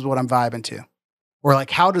month. This is what I'm vibing to, or like,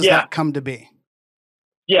 how does that come to be?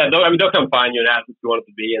 Yeah, they'll come find you and ask if you want it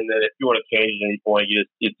to be, and then if you want to change at any point, you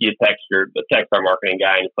text our marketing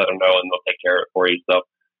guy and just let them know, and they'll take care of it for you. So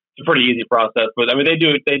it's a pretty easy process. But I mean, they do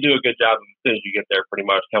a good job as soon as you get there, pretty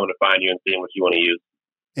much coming to find you and seeing what you want to use.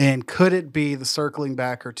 And could it be the circling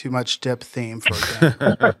back or too much dip theme for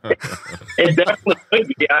a game? It definitely could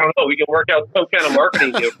be. don't know. We can work out some kind of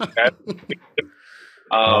marketing deal.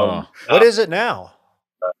 What is it now?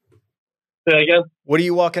 Say that again? What are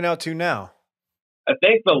you walking out to now? I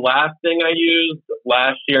think the last thing I used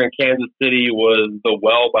last year in Kansas City was The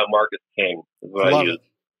Well by Marcus King. Is what I used.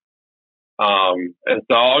 And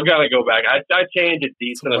so I'll gotta go back. I changed a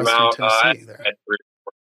decent amount. I had 3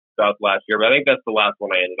 spots last year, but I think that's the last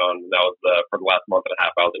one I ended on. That was for the last month and a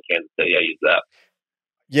half I was in Kansas City. I used that.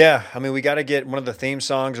 Yeah, I mean, we got to get one of the theme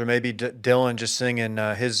songs, or maybe Dylan just singing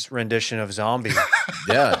his rendition of "Zombie."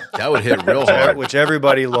 Yeah, that would hit real hard, which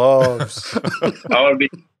everybody loves.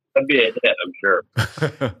 That'd be a hit, I'm sure.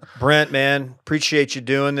 Brent, man, appreciate you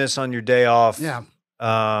doing this on your day off. Yeah.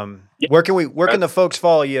 Where can the folks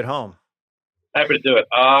follow you at home? Happy to do it.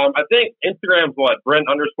 I think Instagram's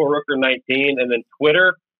Brent_Rooker19, and then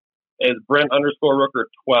Twitter is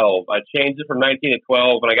Brent_Rooker12. I changed it from 19 to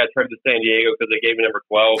 12, and I got traded to San Diego because they gave me number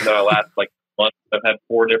 12. And then I last month. I've had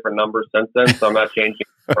 4 different numbers since then, so I'm not changing.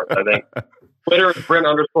 I think Twitter is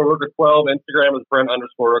Brent_Rooker12. Instagram is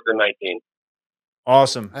Brent_Rooker19.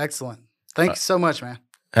 Awesome. Excellent. Thank you so much, man.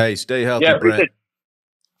 Hey, stay healthy, Yeah, Brent.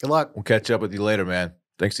 Good luck. We'll catch up with you later, man.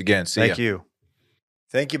 Thanks again. See ya. Thank you.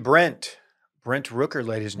 Thank you, Brent. Brent Rooker,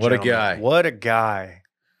 ladies and What a gentlemen. guy. What a guy.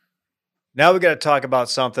 Now we got to talk about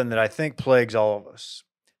something that I think plagues all of us.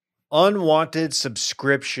 Unwanted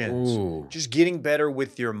subscriptions. Ooh. Just getting better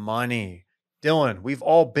with your money. Dylan, we've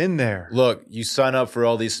all been there. Look, you sign up for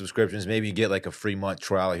all these subscriptions. Maybe you get like a free month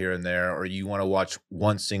trial here and there, or you want to watch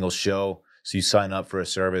one single show. So you sign up for a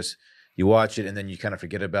service. You watch it, and then you kind of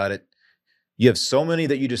forget about it. You have so many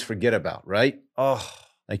that you just forget about, right? Oh,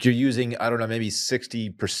 Like you're using, I don't know, maybe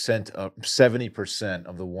 60%, 70%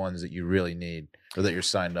 of the ones that you really need or that you're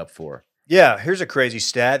signed up for. yeah. Here's a crazy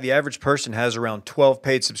stat. The average person has around 12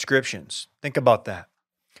 paid subscriptions. Think about that.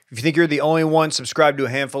 If you think you're the only one subscribed to a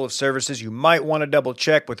handful of services, you might want to double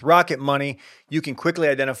check. With Rocket Money, you can quickly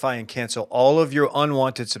identify and cancel all of your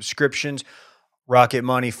unwanted subscriptions. Rocket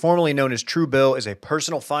Money, formerly known as Truebill, is a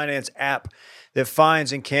personal finance app that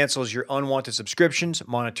finds and cancels your unwanted subscriptions,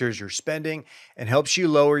 monitors your spending, and helps you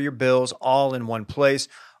lower your bills all in one place.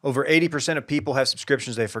 Over 80% of people have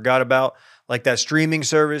subscriptions they forgot about, like that streaming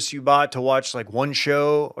service you bought to watch like one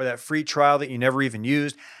show, or that free trial that you never even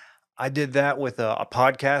used. I did that with a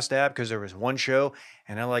podcast app because there was one show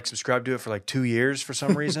and I subscribed to it for 2 years for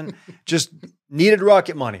some reason. Just needed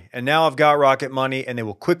Rocket Money. And now I've got Rocket Money, and they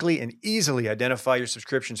will quickly and easily identify your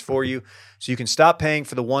subscriptions for you so you can stop paying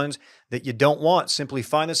for the ones that you don't want. Simply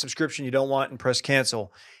find the subscription you don't want and press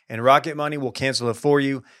cancel. And Rocket Money will cancel it for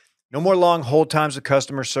you. No more long hold times with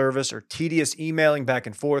customer service or tedious emailing back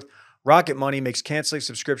and forth. Rocket Money makes canceling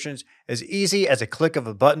subscriptions as easy as a click of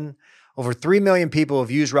a button. Over 3 million people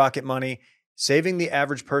have used Rocket Money, saving the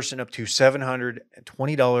average person up to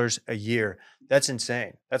 $720 a year. That's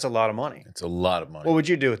insane. That's a lot of money. It's a lot of money. What would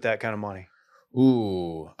you do with that kind of money?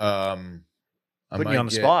 Ooh, Putting you on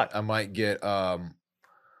the spot. I might get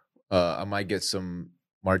some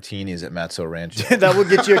martinis at Matzo Ranch. That would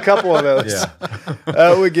get you a couple of those. Yeah.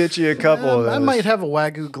 That would get you a couple of those. I might have a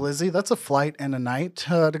Wagyu glizzy. That's a flight and a night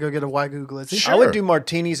to go get a Wagyu glizzy. Sure. I would do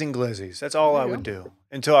martinis and glizzies. That's all I would do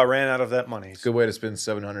until I ran out of that money. Good way to spend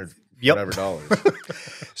 $700 Yep. whatever dollars.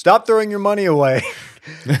 Stop throwing your money away.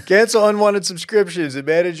 Cancel unwanted subscriptions and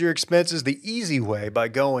manage your expenses the easy way by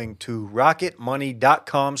going to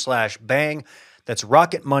rocketmoney.com/bang. That's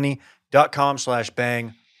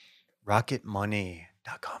rocketmoney.com/bang.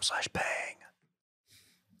 rocketmoney.com/bang.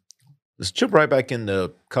 Let's jump right back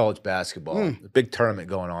into college basketball. The big tournament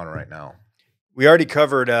going on right now. We already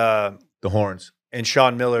covered The Horns. and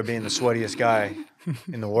Sean Miller being the sweatiest guy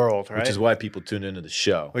in the world, right? Which is why people tune into the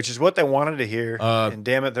show. Which is what they wanted to hear. And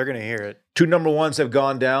damn it, they're going to hear it. 2 number 1s have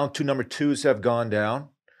gone down. 2 number 2s have gone down.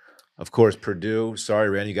 Of course, Purdue. Sorry,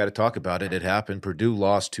 Randy, you got to talk about it. It happened. Purdue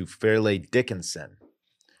lost to Fairleigh Dickinson.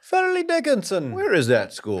 Fairleigh Dickinson. Where is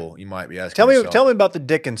that school? You might be asking. Tell yourself. me about the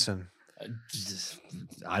Dickinson.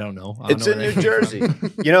 I don't know. It's in New Jersey.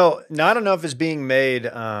 Not enough is being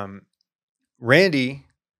made. Randy,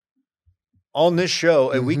 on this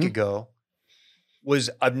show a week ago,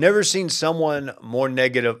 I've never seen someone more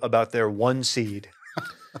negative about their 1 seed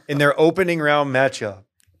in their opening round matchup.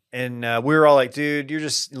 And we were all like, dude, you're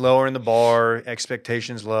just lowering the bar,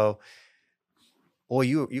 expectations low. Boy,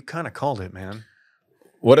 you kind of called it, man.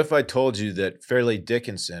 What if I told you that Fairleigh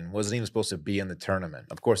Dickinson wasn't even supposed to be in the tournament?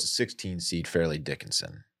 Of course, the 16 seed Fairleigh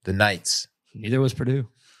Dickinson, the Knights. Neither was Purdue.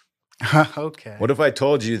 Okay. What if I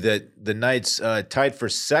told you that the Knights tied for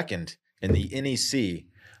second in the NEC?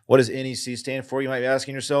 What does NEC stand for? You might be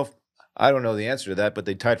asking yourself. I don't know the answer to that, but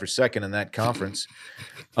they tied for second in that conference.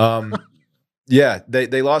 Yeah,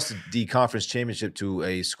 they lost the conference championship to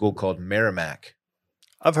a school called Merrimack.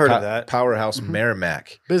 I've heard of that. Powerhouse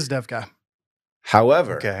Merrimack. Biz dev guy.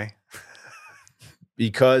 However, Okay.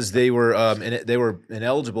 because they were they were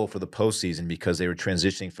ineligible for the postseason because they were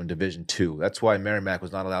transitioning from Division II. That's why Merrimack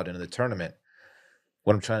was not allowed into the tournament.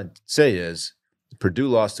 What I'm trying to say is Purdue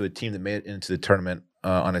lost to a team that made it into the tournament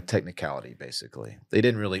on a technicality, basically. They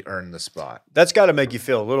didn't really earn the spot. That's got to make you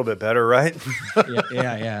feel a little bit better, right?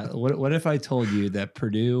 Yeah. What if I told you that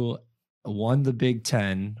Purdue won the Big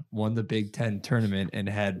Ten tournament, and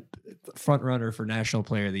had front runner for National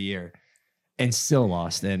Player of the Year, and still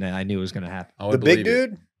lost? And I knew it was going to happen. I The would big believe it.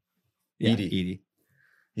 dude? Yeah, Edie.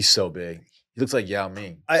 He's so big. He looks like Yao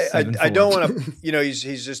Ming. I 7'4". don't want to,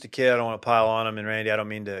 he's just a kid. I don't want to pile on him. And Randy, I don't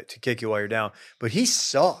mean to kick you while you're down, but he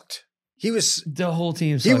sucked. He was, The whole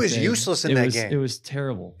team. He sucked, was man. useless in that game. It was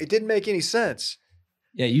terrible. it didn't make any sense.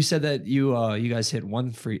 Yeah, you said that you guys hit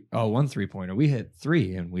one 3-pointer. We hit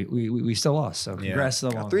 3, and we still lost. So congrats to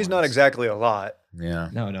the Three's not Longhorns. exactly a lot. Yeah.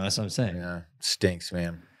 No, that's what I'm saying. Yeah. Stinks,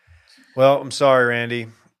 man. Well, I'm sorry, Randy.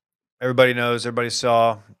 Everybody knows, everybody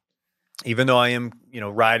saw, even though I am,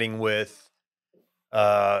 riding with,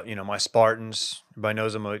 my Spartans. Everybody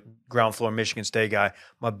knows I'm a ground floor Michigan State guy.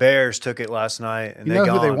 My Bears took it last night, and You know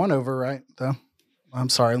who they won over, right? Though, I'm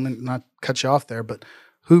sorry, let me not cut you off there, but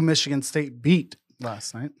who Michigan State beat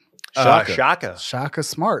last night? Shaka. Shaka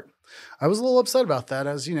Smart. I was a little upset about that,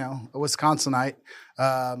 as a Wisconsinite.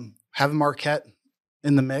 Having Marquette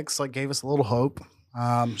in the mix gave us a little hope.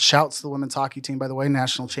 Shouts to the women's hockey team, by the way,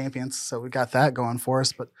 national champions. So we got that going for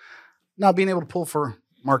us. But not being able to pull for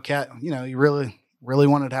Marquette, you really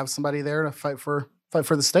wanted to have somebody there to fight for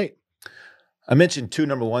the state. I mentioned 2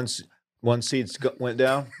 number one seeds went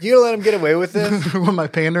down. You gonna let him get away with this? What am I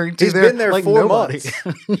pandering to? He's been there 4 nobody.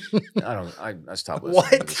 months. I stopped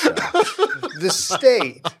listening. What? To this stuff. The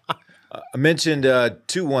state. I mentioned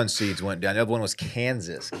 2 1 seeds went down. The other one was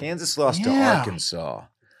Kansas. Kansas lost to Yeah. Arkansas.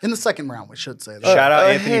 In the second round, we should say that. Shout out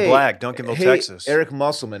Anthony hey, Black, Duncanville, hey, Texas. Eric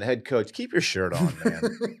Musselman, head coach. Keep your shirt on, man.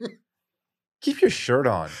 Keep your shirt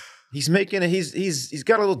on. He's making it. He's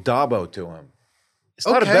got a little Dabo to him.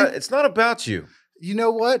 It's not about you. You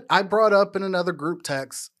know what? I brought up in another group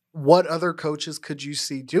text, what other coaches could you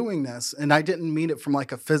see doing this? And I didn't mean it from a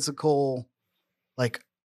physical,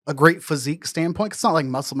 a great physique standpoint. It's not like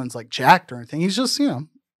Musselman's jacked or anything. He's just,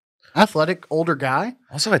 athletic, older guy.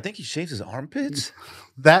 Also, I think he shaves his armpits.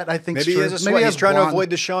 That I think Maybe he has a sweat. He's trying to avoid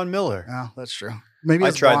Deshaun Miller. Yeah, that's true. Maybe I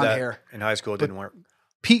his tried blonde that hair. in high school. It didn't work.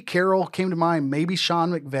 Pete Carroll came to mind, maybe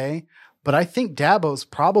Sean McVay, but I think Dabo's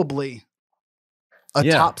probably a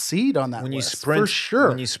top seed on that When you list, sprint, for sure.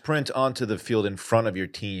 when you sprint onto the field in front of your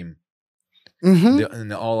team, Mhm.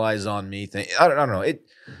 and the all eyes on me thing. I don't know.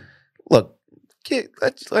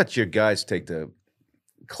 Let your guys take the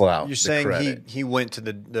clout. You're the saying credit. he went to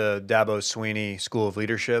the Dabo Sweeney School of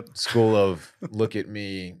Leadership? School of look at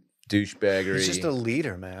me, douchebaggery. He's just a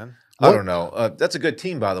leader, man. I don't know. That's a good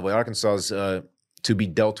team, by the way. Arkansas is to be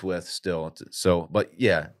dealt with still. So, but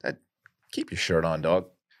yeah, keep your shirt on, dog.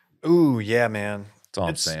 Ooh, yeah, man. That's all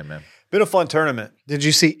It's I'm saying, man. been a fun tournament. Did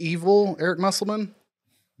you see evil Eric Musselman?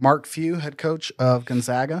 Mark Few, head coach of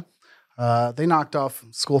Gonzaga. They knocked off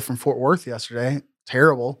school from Fort Worth yesterday.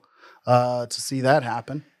 Terrible to see that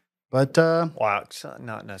happen. But Wow, it's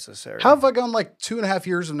not necessary. how have I gone 2.5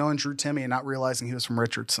 years of knowing Drew Timme and not realizing he was from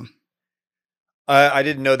Richardson? I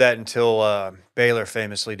didn't know that until Baylor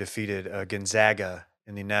famously defeated Gonzaga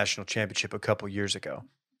in the national championship a couple years ago.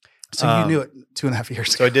 So you knew it 2.5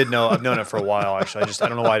 years So ago. I did know. I've known it for a while, actually. I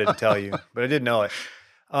don't know why I didn't tell you, but I did know it.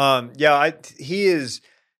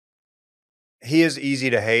 He is easy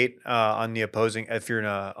to hate on the opposing. If you're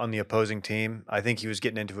on the opposing team, I think he was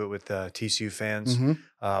getting into it with TCU fans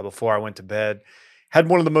Mhm. before I went to bed. Had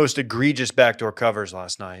one of the most egregious backdoor covers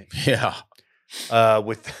last night. Yeah,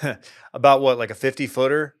 With about a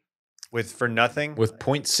 50-footer for nothing. with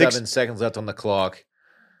 0.7 seconds left on the clock,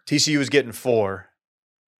 TCU was getting 4,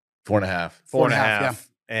 4.5. 4.5,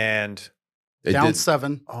 and They Down did,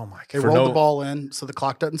 7. oh my They god, rolled the ball in so the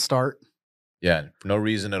clock doesn't start. yeah, for no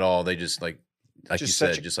reason at all. They just like you Just said,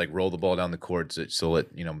 such a- just roll the ball down the court so it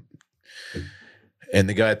and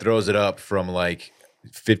the guy throws it up from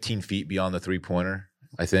 15 feet beyond the 3-pointer.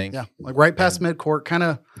 I think, Yeah, right past midcourt, kind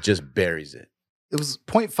of. just buries it. It was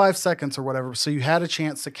 0.5 seconds or whatever. So you had a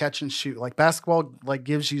chance to catch and shoot. Basketball,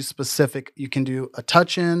 gives you specific. You can do a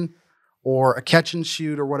touch in or a catch and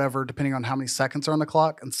shoot or whatever, depending on how many seconds are on the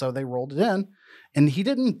clock. And so they rolled it in, and he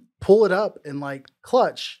didn't pull it up in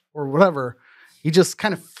clutch or whatever. He just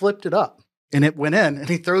kind of flipped it up, and it went in. And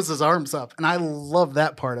he throws his arms up, and I love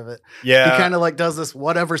that part of it. yeah. He kind of does this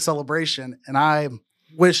whatever celebration, and I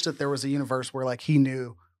wish that there was a universe where like he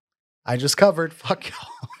knew I just covered. Fuck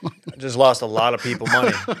y'all. I just lost a lot of people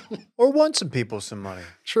money, or won some people some money.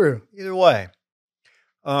 True. Either way,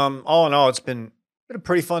 all in all, it's been a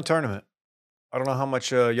pretty fun tournament. I don't know how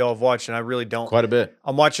much y'all have watched, and I really don't. Quite a bit.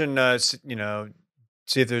 I'm watching,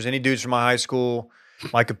 see if there's any dudes from my high school.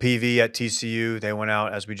 Micah Peavy at TCU. They went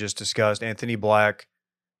out, as we just discussed. Anthony Black,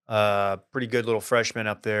 pretty good little freshman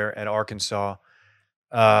up there at Arkansas.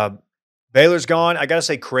 Baylor's gone. I got to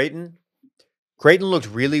say Creighton. Creighton looked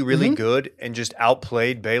really, really good and just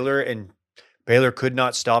outplayed Baylor, and Baylor could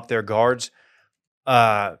not stop their guards.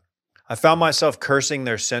 I found myself cursing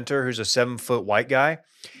their center, who's a 7-foot white guy,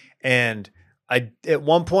 and at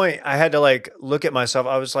one point I had to like look at myself.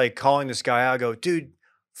 I was like calling this guy out. I go, dude,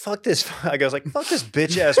 fuck this. I was like, fuck this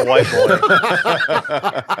bitch ass white boy.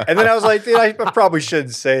 And then I was like, dude, I probably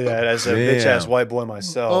shouldn't say that as a bitch ass white boy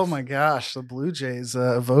myself. Oh my gosh, the Blue Jays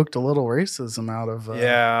evoked a little racism out of.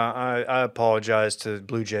 I apologize to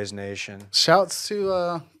Blue Jays Nation. Shouts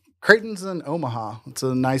to Creighton's in Omaha. It's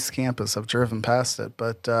a nice campus. I've driven past it,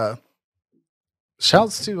 but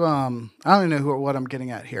shouts to I don't even know what I'm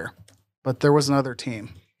getting at here. But there was another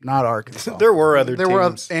team, not Arkansas. There were other teams. There were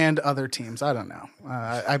other teams. I don't know.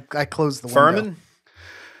 I closed the Furman? window.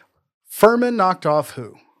 Furman knocked off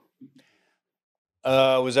who?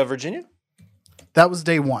 Was that Virginia? That was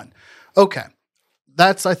day one. Okay.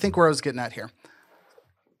 That's, I think, where I was getting at here.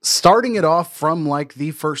 Starting it off from like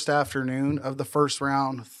the first afternoon of the first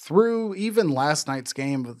round through even last night's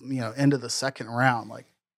game, into the second round, like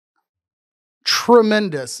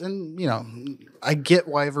tremendous. And, I get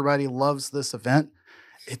why everybody loves this event.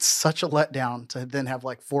 It's such a letdown to then have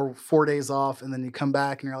like four days off, and then you come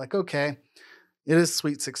back and you're like, okay, it is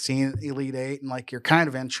Sweet 16, Elite 8, and like you're kind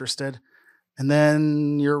of interested. And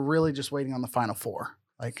then you're really just waiting on the Final Four.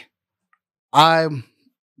 Like, I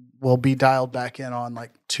will be dialed back in on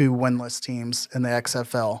like 2 winless teams in the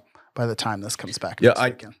XFL by the time this comes back. Yeah, next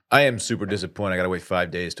weekend. I am super disappointed. I got to wait 5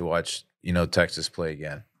 days to watch, Texas play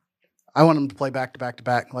again. I want them to play back to back to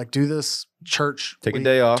back. Like, do this church Take a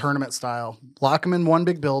day off. Tournament style. Lock them in one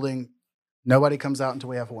big building. Nobody comes out until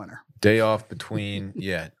we have a winner. Day off between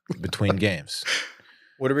games.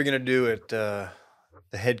 What are we going to do at the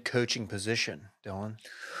head coaching position, Dylan?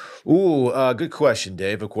 Ooh, good question,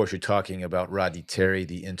 Dave. Of course, you're talking about Rodney Terry,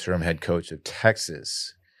 the interim head coach of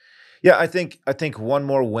Texas. Yeah, I think one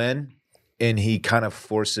more win, and he kind of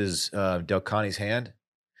forces Del Conte's hand.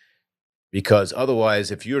 Because otherwise,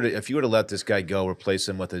 if you were to let this guy go, replace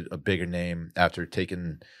him with a bigger name after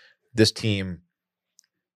taking this team,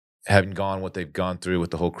 having gone what they've gone through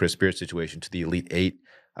with the whole Chris Beard situation to the Elite 8,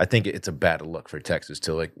 I think it's a bad look for Texas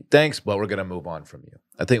to like, thanks, but we're going to move on from you.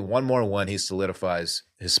 I think one more win, he solidifies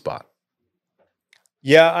his spot.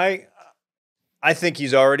 Yeah, I think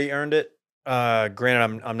he's already earned it.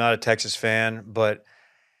 Granted, I'm not a Texas fan, but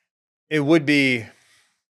it would be,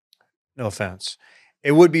 no offense,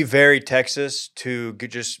 it would be very Texas to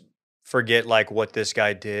just forget like what this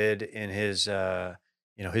guy did in his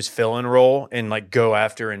his fill-in role and like go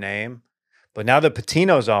after a name. But now that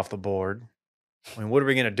Patino's off the board, I mean, what are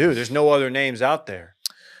we going to do? There's no other names out there.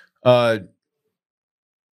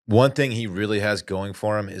 One thing he really has going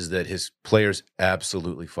for him is that his players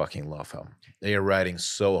absolutely fucking love him. They are riding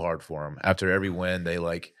so hard for him. After every win,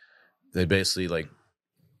 they basically like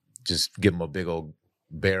just give him a big old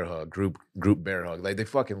bear hug, group bear hug. Like they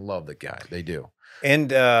fucking love the guy. They do. And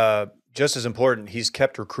just as important, he's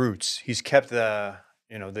kept recruits. He's kept the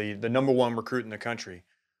number one recruit in the country.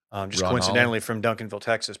 Just Ron coincidentally from Duncanville,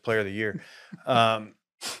 Texas, Player of the Year.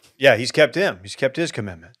 Yeah, he's kept him. He's kept his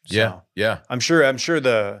commitment. So yeah. I'm sure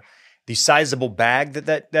the sizable bag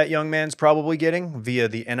that young man's probably getting via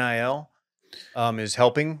the NIL is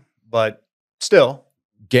helping, but still.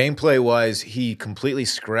 Gameplay wise, he completely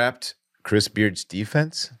scrapped Chris Beard's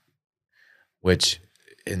defense, which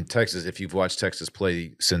in Texas, if you've watched Texas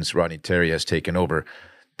play since Rodney Terry has taken over,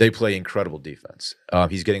 they play incredible defense.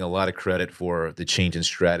 He's getting a lot of credit for the change in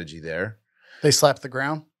strategy there. They slapped the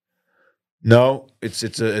ground? No, it's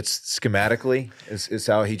schematically is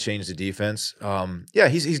how he changed the defense.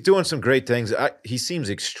 He's doing some great things. He seems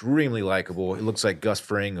extremely likable. He looks like Gus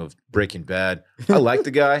Fring of Breaking Bad. I like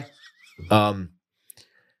the guy.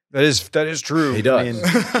 That is true. He does.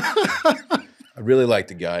 I really like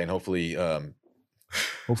the guy, and hopefully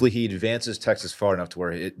he advances Texas far enough to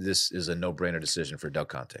where this is a no-brainer decision for Del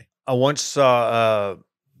Conte. I once saw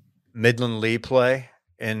Midland Lee play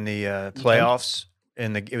in the playoffs.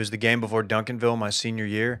 It was the game before Duncanville my senior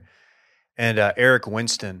year, and Eric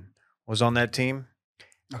Winston was on that team,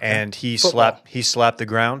 and he slapped the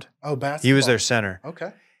ground. Oh, basketball. He was their center.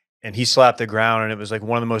 Okay. and he slapped the ground, and it was like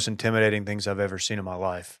one of the most intimidating things I've ever seen in my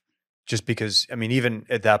life. Just because, I mean, even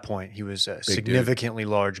at that point, he was a significantly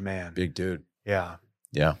large man. Big dude. Yeah.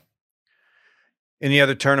 Yeah. Any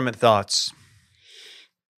other tournament thoughts?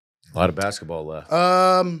 A lot of basketball left.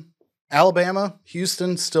 Alabama,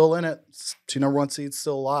 Houston, still in it. 2 number 1 seeds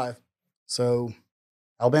still alive. So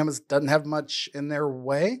Alabama doesn't have much in their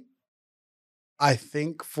way. I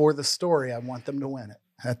think for the story, I want them to win it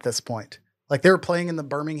at this point. Like they were playing in the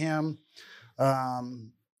Birmingham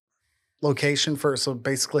location so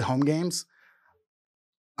basically home games.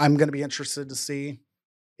 I'm going to be interested to see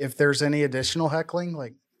if there's any additional heckling.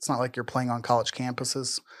 Like it's not like you're playing on college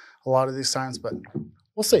campuses a lot of these times, but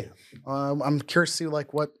we'll see. I'm curious to see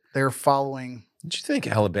like what they're following. Do you think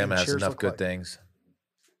Alabama has cheers enough look good like. things?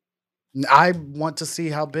 I want to see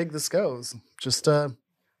how big this goes. Just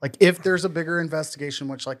like if there's a bigger investigation,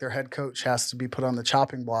 which like their head coach has to be put on the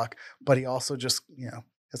chopping block, but he also just,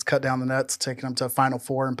 has cut down the nets, taking them to a Final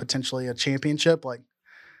Four and potentially a championship. Like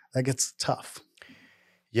that gets tough.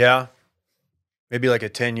 Yeah. Maybe like a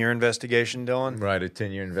 10-year investigation, Dylan. Right, a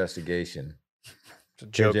 10-year investigation. It's a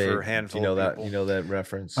joke JJ, for a handful of people. You know that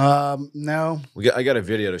reference? No. I got a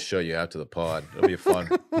video to show you after the pod. It'll be a fun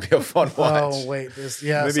watch. Oh wait, yes,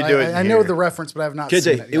 Maybe do it I know here. the reference, but I have not seen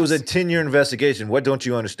KJ, it. it was a yes. 10-year investigation. What don't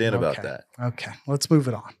you understand about Okay. that? Okay, let's move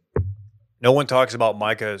it on. No one talks about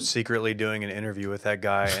Micah secretly doing an interview with that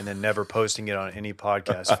guy and then never posting it on any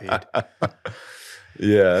podcast feed.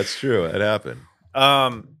 Yeah, that's true. It happened.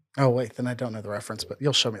 Oh wait, then I don't know the reference, but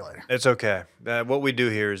you'll show me later. It's okay. What we do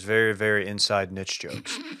here is very, very inside niche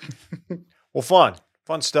jokes. Well, fun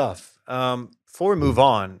stuff. Before we move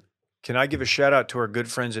on, can I give a shout out to our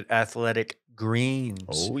good friends at Athletic Greens?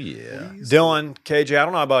 Oh, yeah. Dylan, KJ, I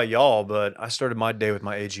don't know about y'all, but I started my day with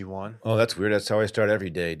my AG1. Oh, that's weird. That's how I start every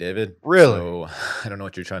day, David. Really? So, I don't know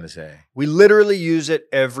what you're trying to say. We literally use it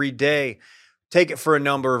every day. Take it for a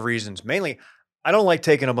number of reasons. Mainly, I don't like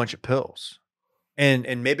taking a bunch of pills.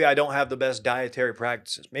 And maybe I don't have the best dietary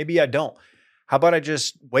practices. Maybe I don't. How about I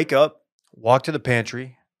just wake up, walk to the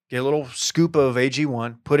pantry, get a little scoop of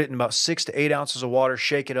AG1, put it in about 6 to 8 ounces of water,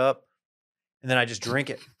 shake it up, and then I just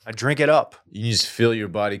drink it. I drink it up. You just feel your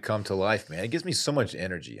body come to life, man. It gives me so much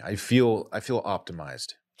energy. I feel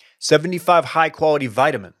optimized. 75 high-quality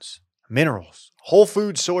vitamins, minerals, whole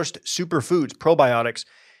food sourced superfoods, probiotics,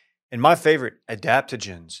 and my favorite,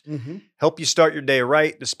 adaptogens. Mm-hmm. Help you start your day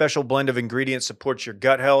right. The special blend of ingredients supports your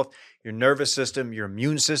gut health, your nervous system, your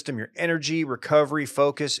immune system, your energy, recovery,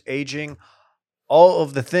 focus, aging, all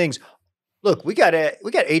of the things. Look, we got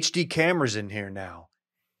HD cameras in here now.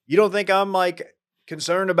 You don't think I'm like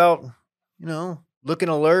concerned about, looking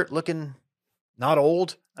alert, looking not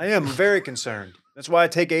old? I am very concerned. That's why I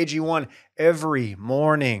take AG1 every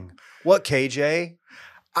morning. What, KJ?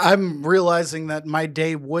 I'm realizing that my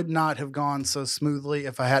day would not have gone so smoothly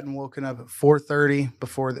if I hadn't woken up at 4:30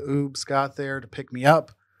 before the Oobs got there to pick me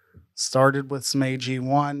up. Started with some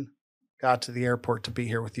AG1, got to the airport to be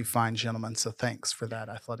here with you fine gentlemen. So thanks for that,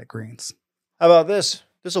 Athletic Greens. How about this?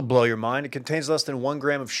 This will blow your mind. It contains less than 1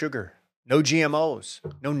 gram of sugar, no GMOs,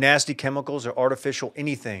 no nasty chemicals or artificial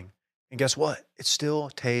anything. And guess what? It still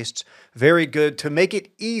tastes very good. To make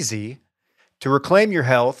it easy to reclaim your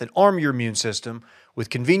health and arm your immune system with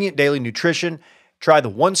convenient daily nutrition, try the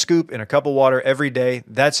 1 scoop in a cup of water every day.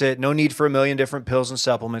 That's it. No need for a million different pills and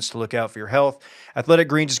supplements to look out for your health. Athletic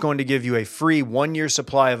Greens is going to give you a free 1-year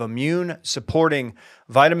supply of immune-supporting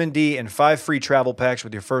vitamin D and 5 free travel packs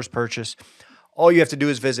with your first purchase. All you have to do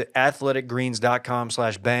is visit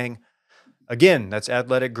athleticgreens.com/bang. Again, that's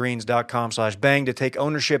athleticgreens.com/bang to take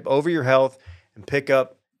ownership over your health and pick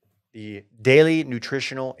up the daily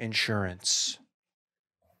nutritional insurance.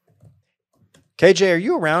 KJ, are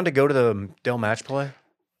you around to go to the Dell match play?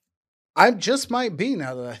 I just might be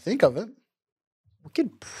now that I think of it. We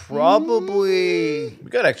could probably. We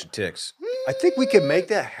got extra ticks. I think we could make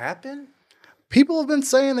that happen. People have been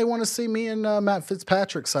saying they want to see me and Matt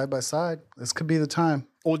Fitzpatrick side by side. This could be the time.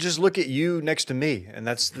 Well, just look at you next to me, and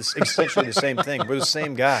that's essentially the same thing. We're the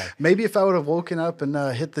same guy. Maybe if I would have woken up and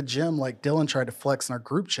hit the gym like Dylan tried to flex in our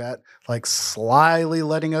group chat, like slyly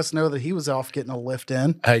letting us know that he was off getting a lift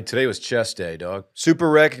in. Hey, today was chest day, dog. Super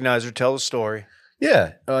recognizer, tell the story.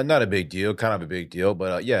 Yeah, not a big deal, kind of a big deal.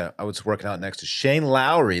 But yeah, I was working out next to Shane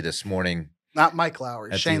Lowry this morning. Not Mike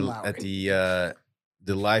Lowry, Shane Lowry. At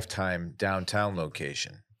the Lifetime downtown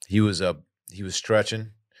location. He was stretching,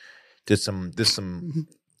 did some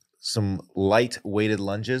light weighted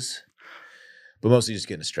lunges, but mostly just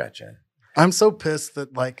getting a stretch in. I'm so pissed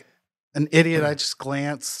that like an idiot, I just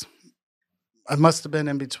glanced. I must have been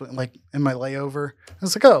in between, like in my layover. I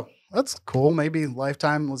was like, oh, that's cool. Maybe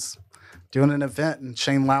Lifetime was doing an event, and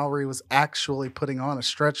Shane Lowry was actually putting on a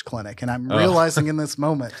stretch clinic. And I'm realizing in this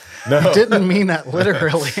moment, he didn't mean that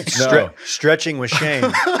literally. Stretching with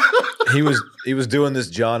Shane. He was doing this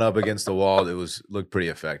John up against the wall. It looked pretty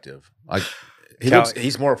effective.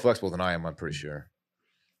 He's more flexible than I am, I'm pretty sure.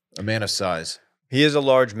 A man of size. He is a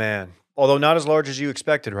large man, although not as large as you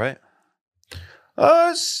expected, right?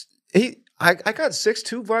 I got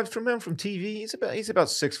 6'2" vibes from him from TV. He's about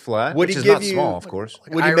 6 flat. Would which he is give not you- small, of course.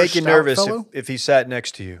 Would he Irish make you stout nervous fellow? if he sat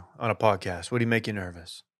next to you on a podcast? Would he make you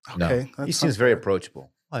nervous? No. Okay, that He sounds seems very fair.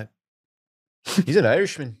 approachable. What? He's an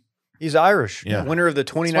Irishman. He's Irish. Yeah. Winner of the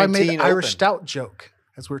That's why I 2019 made the Irish Open. stout joke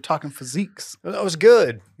as we were talking physiques. That was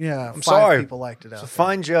good. Yeah, I'm 5 sorry. people liked it It's out a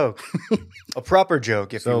fine joke. A proper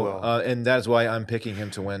joke, if you So, will. and that's why I'm picking him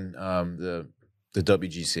to win the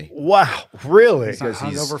WGC. Wow, really? He's not Because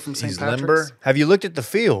he's hungover from St. he's Patrick's? limber. Have you looked at the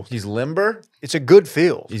field? He's limber. It's a good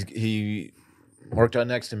field. He worked out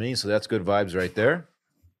next to me, so that's good vibes right there.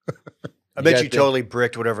 I bet got you the- totally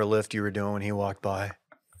bricked whatever lift you were doing when he walked by.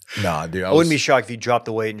 Nah, dude. I wouldn't be shocked if you dropped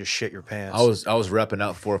the weight and just shit your pants. I was repping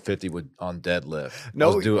out 450 on deadlift.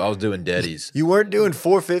 No, I was doing deadies. You weren't doing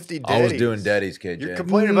 450 daddies. I was doing deadies, KJ. You're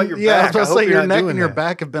complaining about your Yeah, back. I was hope going to say you're your not neck doing and your that.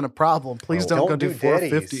 back have been a problem. Please Oh, don't go don't do do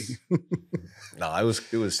 450. No,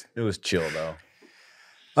 it was chill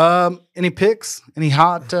though. Any picks? Any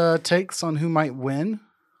hot takes on who might win?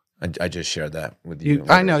 I just shared that with you.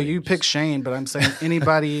 I know you picked Shane, but I'm saying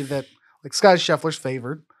anybody that like Scotty Scheffler's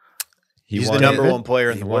favored. He's won the number it. one player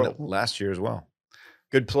in He the won world. it last year as well.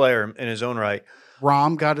 Good player in his own right.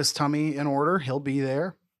 Rahm got his tummy in order. He'll be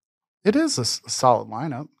there. It is a solid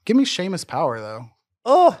lineup. Give me Seamus Power though.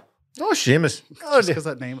 Oh, Oh, Seamus. Just because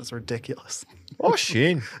that name is ridiculous. Oh,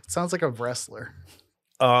 Shane. It sounds like a wrestler.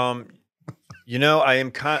 you know,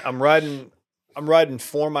 I'm riding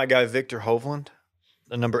for my guy Victor Hovland,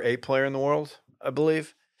 the number 8 player in the world, I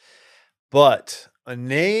believe. But a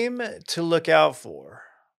name to look out for.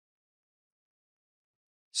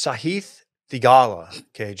 Sahith Theegala,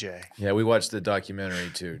 KJ. Yeah, we watched the documentary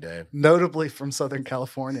too, Dave. Notably from Southern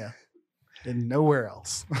California and nowhere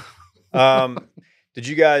else. Did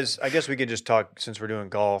you guys? I guess we could just talk since we're doing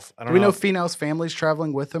golf. I Do don't we know. know Finau's family's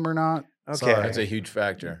traveling with him or not? Okay. Sorry. That's a huge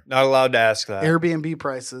factor. Not allowed to ask that. Airbnb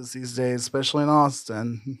prices these days, especially in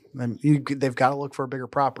Austin, they've got to look for a bigger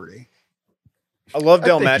property. I love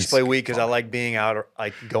Dell think Match he's Play Week because I fine. like being out,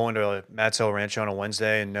 like going to Matt's Hill Rancho on a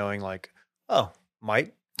Wednesday and knowing like, oh,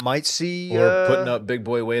 might see. Or putting up big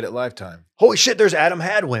boy weight at Lifetime. Holy shit! There's Adam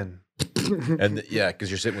Hadwin. And yeah, because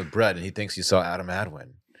you're sitting with Brett and he thinks he saw Adam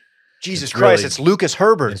Hadwin. Jesus It's Christ! really- It's Lucas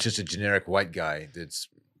Herbert. It's just a generic white guy that's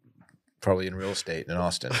probably in real estate in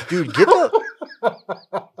Austin. Dude, get the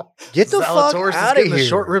fuck Zalatoris is out of getting here, the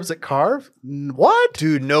short ribs at Carve. What?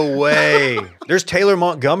 dude. No way. There's Taylor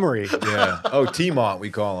Montgomery. Yeah. Oh, T-Mont, we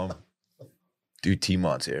call him. Dude,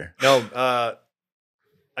 T-Mont's here. No,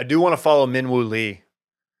 I do want to follow Minwoo Lee.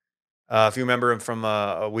 If you remember him from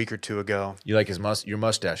a week or two ago, You like your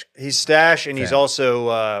mustache? he's Stash, and he's Fan. also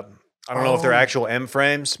I don't know if they're Oh. actual M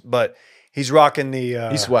frames, but he's rocking the.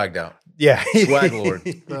 He's swagged out. yeah, Swag Lord.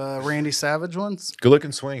 The Randy Savage ones. Good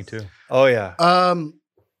looking swing too. Oh yeah,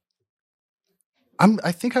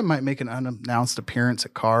 I think I might make an unannounced appearance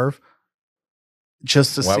at Carve,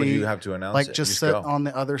 just to Why see, would you have to announce like, it? just sit go. on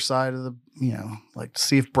the other side of the, like,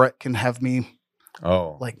 see if Brett can have me,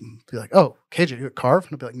 Oh, like, be like, oh, KJ, you at Carve,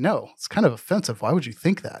 and I'll be like, no, it's kind of offensive. Why would you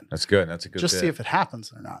think that? that's good. That's a good Just bit. see if it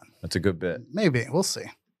happens or not. That's a good bit. Maybe we'll see.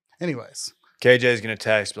 Anyways, KJ's gonna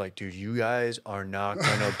text be like, dude, you guys are not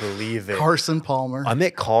gonna believe it. Carson Palmer. I'm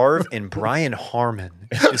at Carve, and Brian Harmon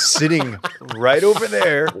is sitting right over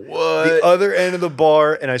there, the other end of the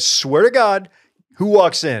bar, and I swear to God, who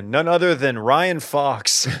walks in? None other than Ryan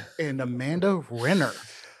Fox. and Amanda Renner.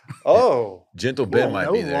 Oh, Gentle Ben Well, might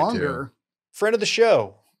no be there longer. friend of the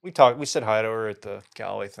show. We said hi to her at the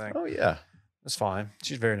Callaway thing. too. Oh yeah. That's fine.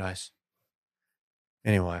 She's very nice.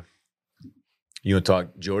 Anyway. You want to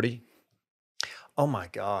talk Jordy? Oh my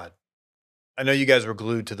God. I know you guys were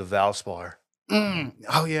glued to the Valspar.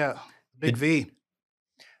 Oh yeah, Big V.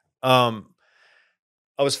 I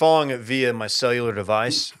was following it via my cellular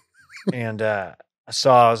device, and I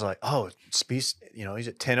was like, oh, Spieth, he's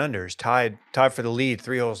at 10 under. He's tied for the lead,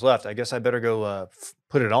 3 holes left. I guess I better go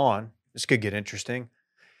put it on. This could get interesting.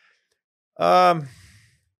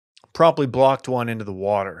 Promptly blocked one into the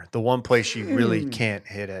water. The one place you really can't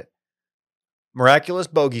hit it. Miraculous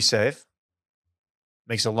bogey save.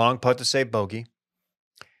 Makes a long putt to save bogey.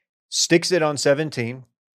 Sticks it on 17,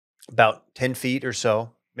 about 10 feet or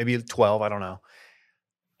so, maybe 12, I don't know.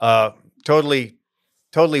 Totally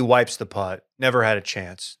wipes the putt. Never had a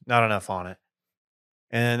chance. Not enough on it.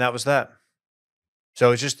 And that was that.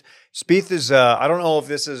 So it's just Spieth is. I don't know if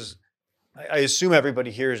this is. I assume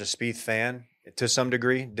everybody here is a Spieth fan to some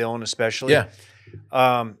degree, Dylan especially. Yeah.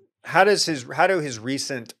 How do his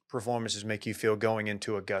recent performances make you feel going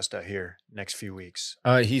into Augusta here next few weeks?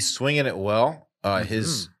 He's swinging it well.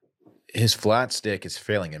 His flat stick is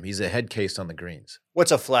failing him. He's a head case on the greens.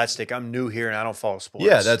 What's a flat stick? I'm new here and I don't follow sports.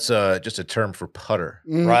 Yeah, that's just a term for putter.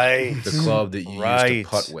 Right. The club that you use to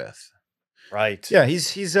putt with. Right. Yeah,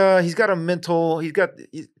 he's got a mental. I'm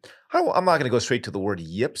not going to go straight to the word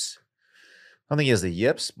yips. I don't think he has the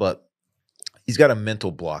yips, but he's got a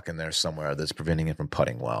mental block in there somewhere that's preventing him from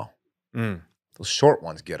putting well. Those short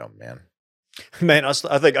ones get him, man. Man, I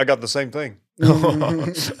think I got the same thing.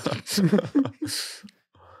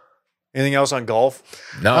 Anything else on golf?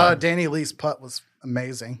 No, Danny Lee's putt was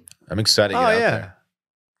amazing. I'm excited to get out there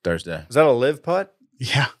Thursday. Is that a live putt?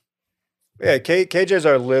 Yeah. Yeah, KJ's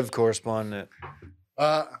our live correspondent.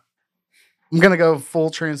 I'm going to go full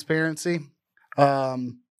transparency.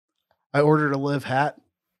 I ordered a live hat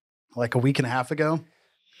like a week and a half ago.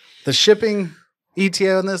 The shipping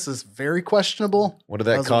ETA on this is very questionable. What did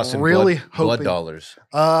that cost in really blood dollars?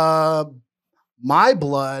 My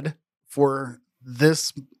blood for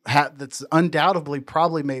this hat that's undoubtedly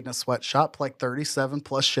probably made in a sweatshop, like 37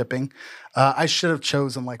 plus shipping. I should have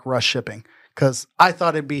chosen like rush shipping because I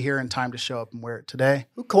thought it'd be here in time to show up and wear it today.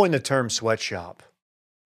 Who coined the term sweatshop?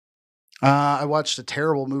 I watched a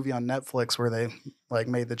terrible movie on Netflix where they like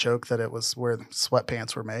made the joke that it was where the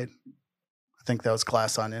sweatpants were made. I think that was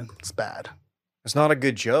Glass Onion. It's bad. It's not a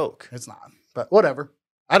good joke. It's not, but whatever.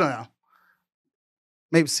 I don't know.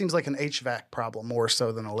 Maybe it seems like an HVAC problem more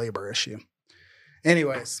so than a labor issue.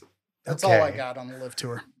 Anyways, that's all I got on the live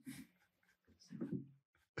tour.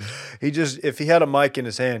 If he had a mic in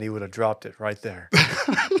his hand, he would have dropped it right there.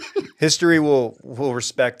 History will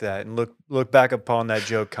respect that and look back upon that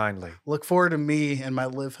joke kindly. Look forward to me and my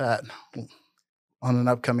live hat on an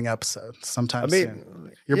upcoming episode sometime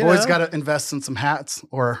soon. Your boy's got to invest in some hats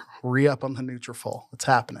or re-up on the Nutrafol. It's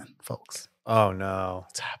happening, folks. Oh, no.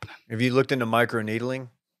 It's happening. Have you looked into microneedling?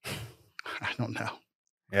 I don't know.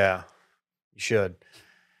 Yeah, you should.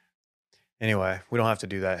 Anyway, we don't have to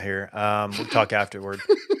do that here. We'll talk afterward.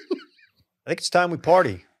 I think it's time we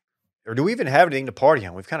party. Or do we even have anything to party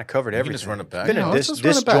on? We've kind of covered everything. Just run it back. It's been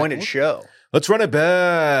a disjointed show. Let's run it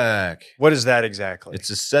back. What is that exactly? It's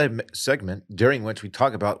a segment during which we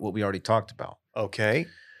talk about what we already talked about. Okay.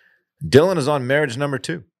 Dylan is on marriage number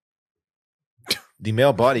 2. The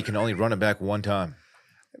male body can only run it back one time.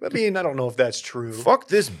 I mean, I don't know if that's true. Fuck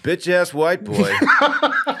this bitch-ass white boy.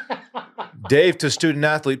 Dave to student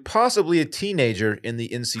athlete, possibly a teenager in the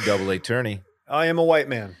NCAA tourney. I am a white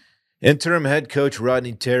man. Interim head coach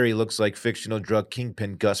Rodney Terry looks like fictional drug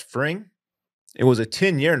kingpin Gus Fring. It was a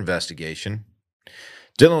 10-year investigation.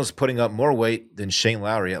 Dylan was putting up more weight than Shane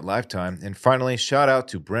Lowry at Lifetime. And finally, shout out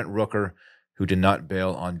to Brent Rooker, who did not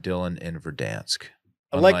bail on Dylan in Verdansk,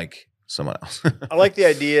 unlike someone else. I like the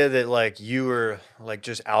idea that like you were like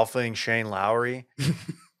just alphaing Shane Lowry.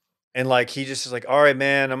 And like he just is like, all right,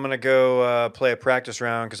 man, I'm gonna go play a practice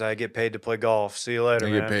round because I get paid to play golf. See you later. I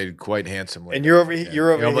man. get paid quite handsomely. And you're over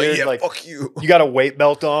here like fuck you. You got a weight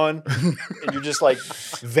belt on, and you're just like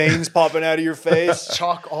veins popping out of your face,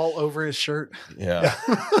 Chalk all over his shirt. Yeah.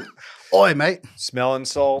 Oi, mate. smelling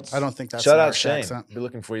salts. I don't think that's Shout an out Irish Shane. accent. We're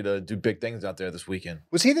looking for you to do big things out there this weekend.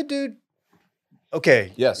 Was he the dude?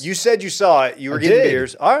 Okay. Yes. You said you saw it. You were I getting did.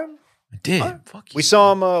 beers. All right. I did. Fuck you. We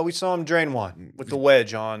saw him drain one with the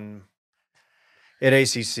wedge on at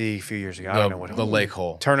ACC a few years ago. I don't know what it the was. lake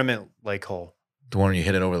hole. Tournament lake hole. The one where you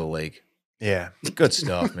hit it over the lake. Yeah. Good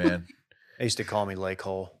stuff, man. They used to call me lake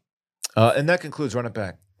hole. And that concludes Run It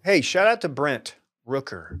Back. Hey, shout out to Brent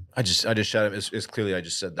Rooker. I just shout him. It's clearly I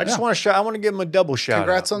just said that. I just want to I want to give him a double shout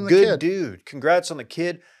Congrats out. on the good kid. dude. Congrats on the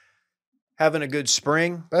kid. Having a good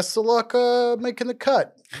spring. Best of luck making the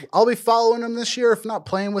cut. I'll be following him this year, if not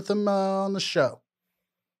playing with him on the show.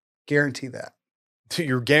 Guarantee that.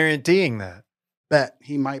 You're guaranteeing that. Bet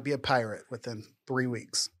he might be a pirate within 3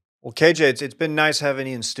 weeks. Well, KJ, it's been nice having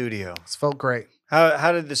you in studio. It's felt great.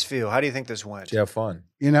 How did this feel? How do you think this went? Did you have fun?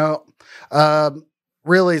 You know,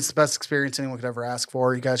 really, it's the best experience anyone could ever ask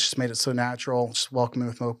for. You guys just made it so natural. Just welcome me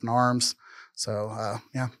with open arms. So,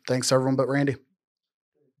 yeah, thanks to everyone but Randy.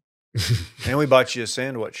 And we bought you a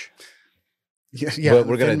sandwich. Yeah, But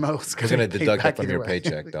we're gonna Venmo's deduct back that from either your way.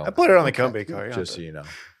 paycheck, though. I put it on the company card. Just so you know.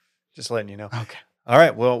 Just letting you know. Okay. All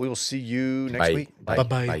right. Well, we will see you next Bye. week. Bye.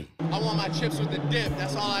 Bye-bye. I want my chips with the dip.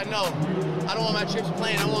 That's all I know. I don't want my chips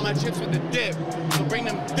plain. I want my chips with the dip. So bring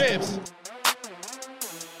them dips.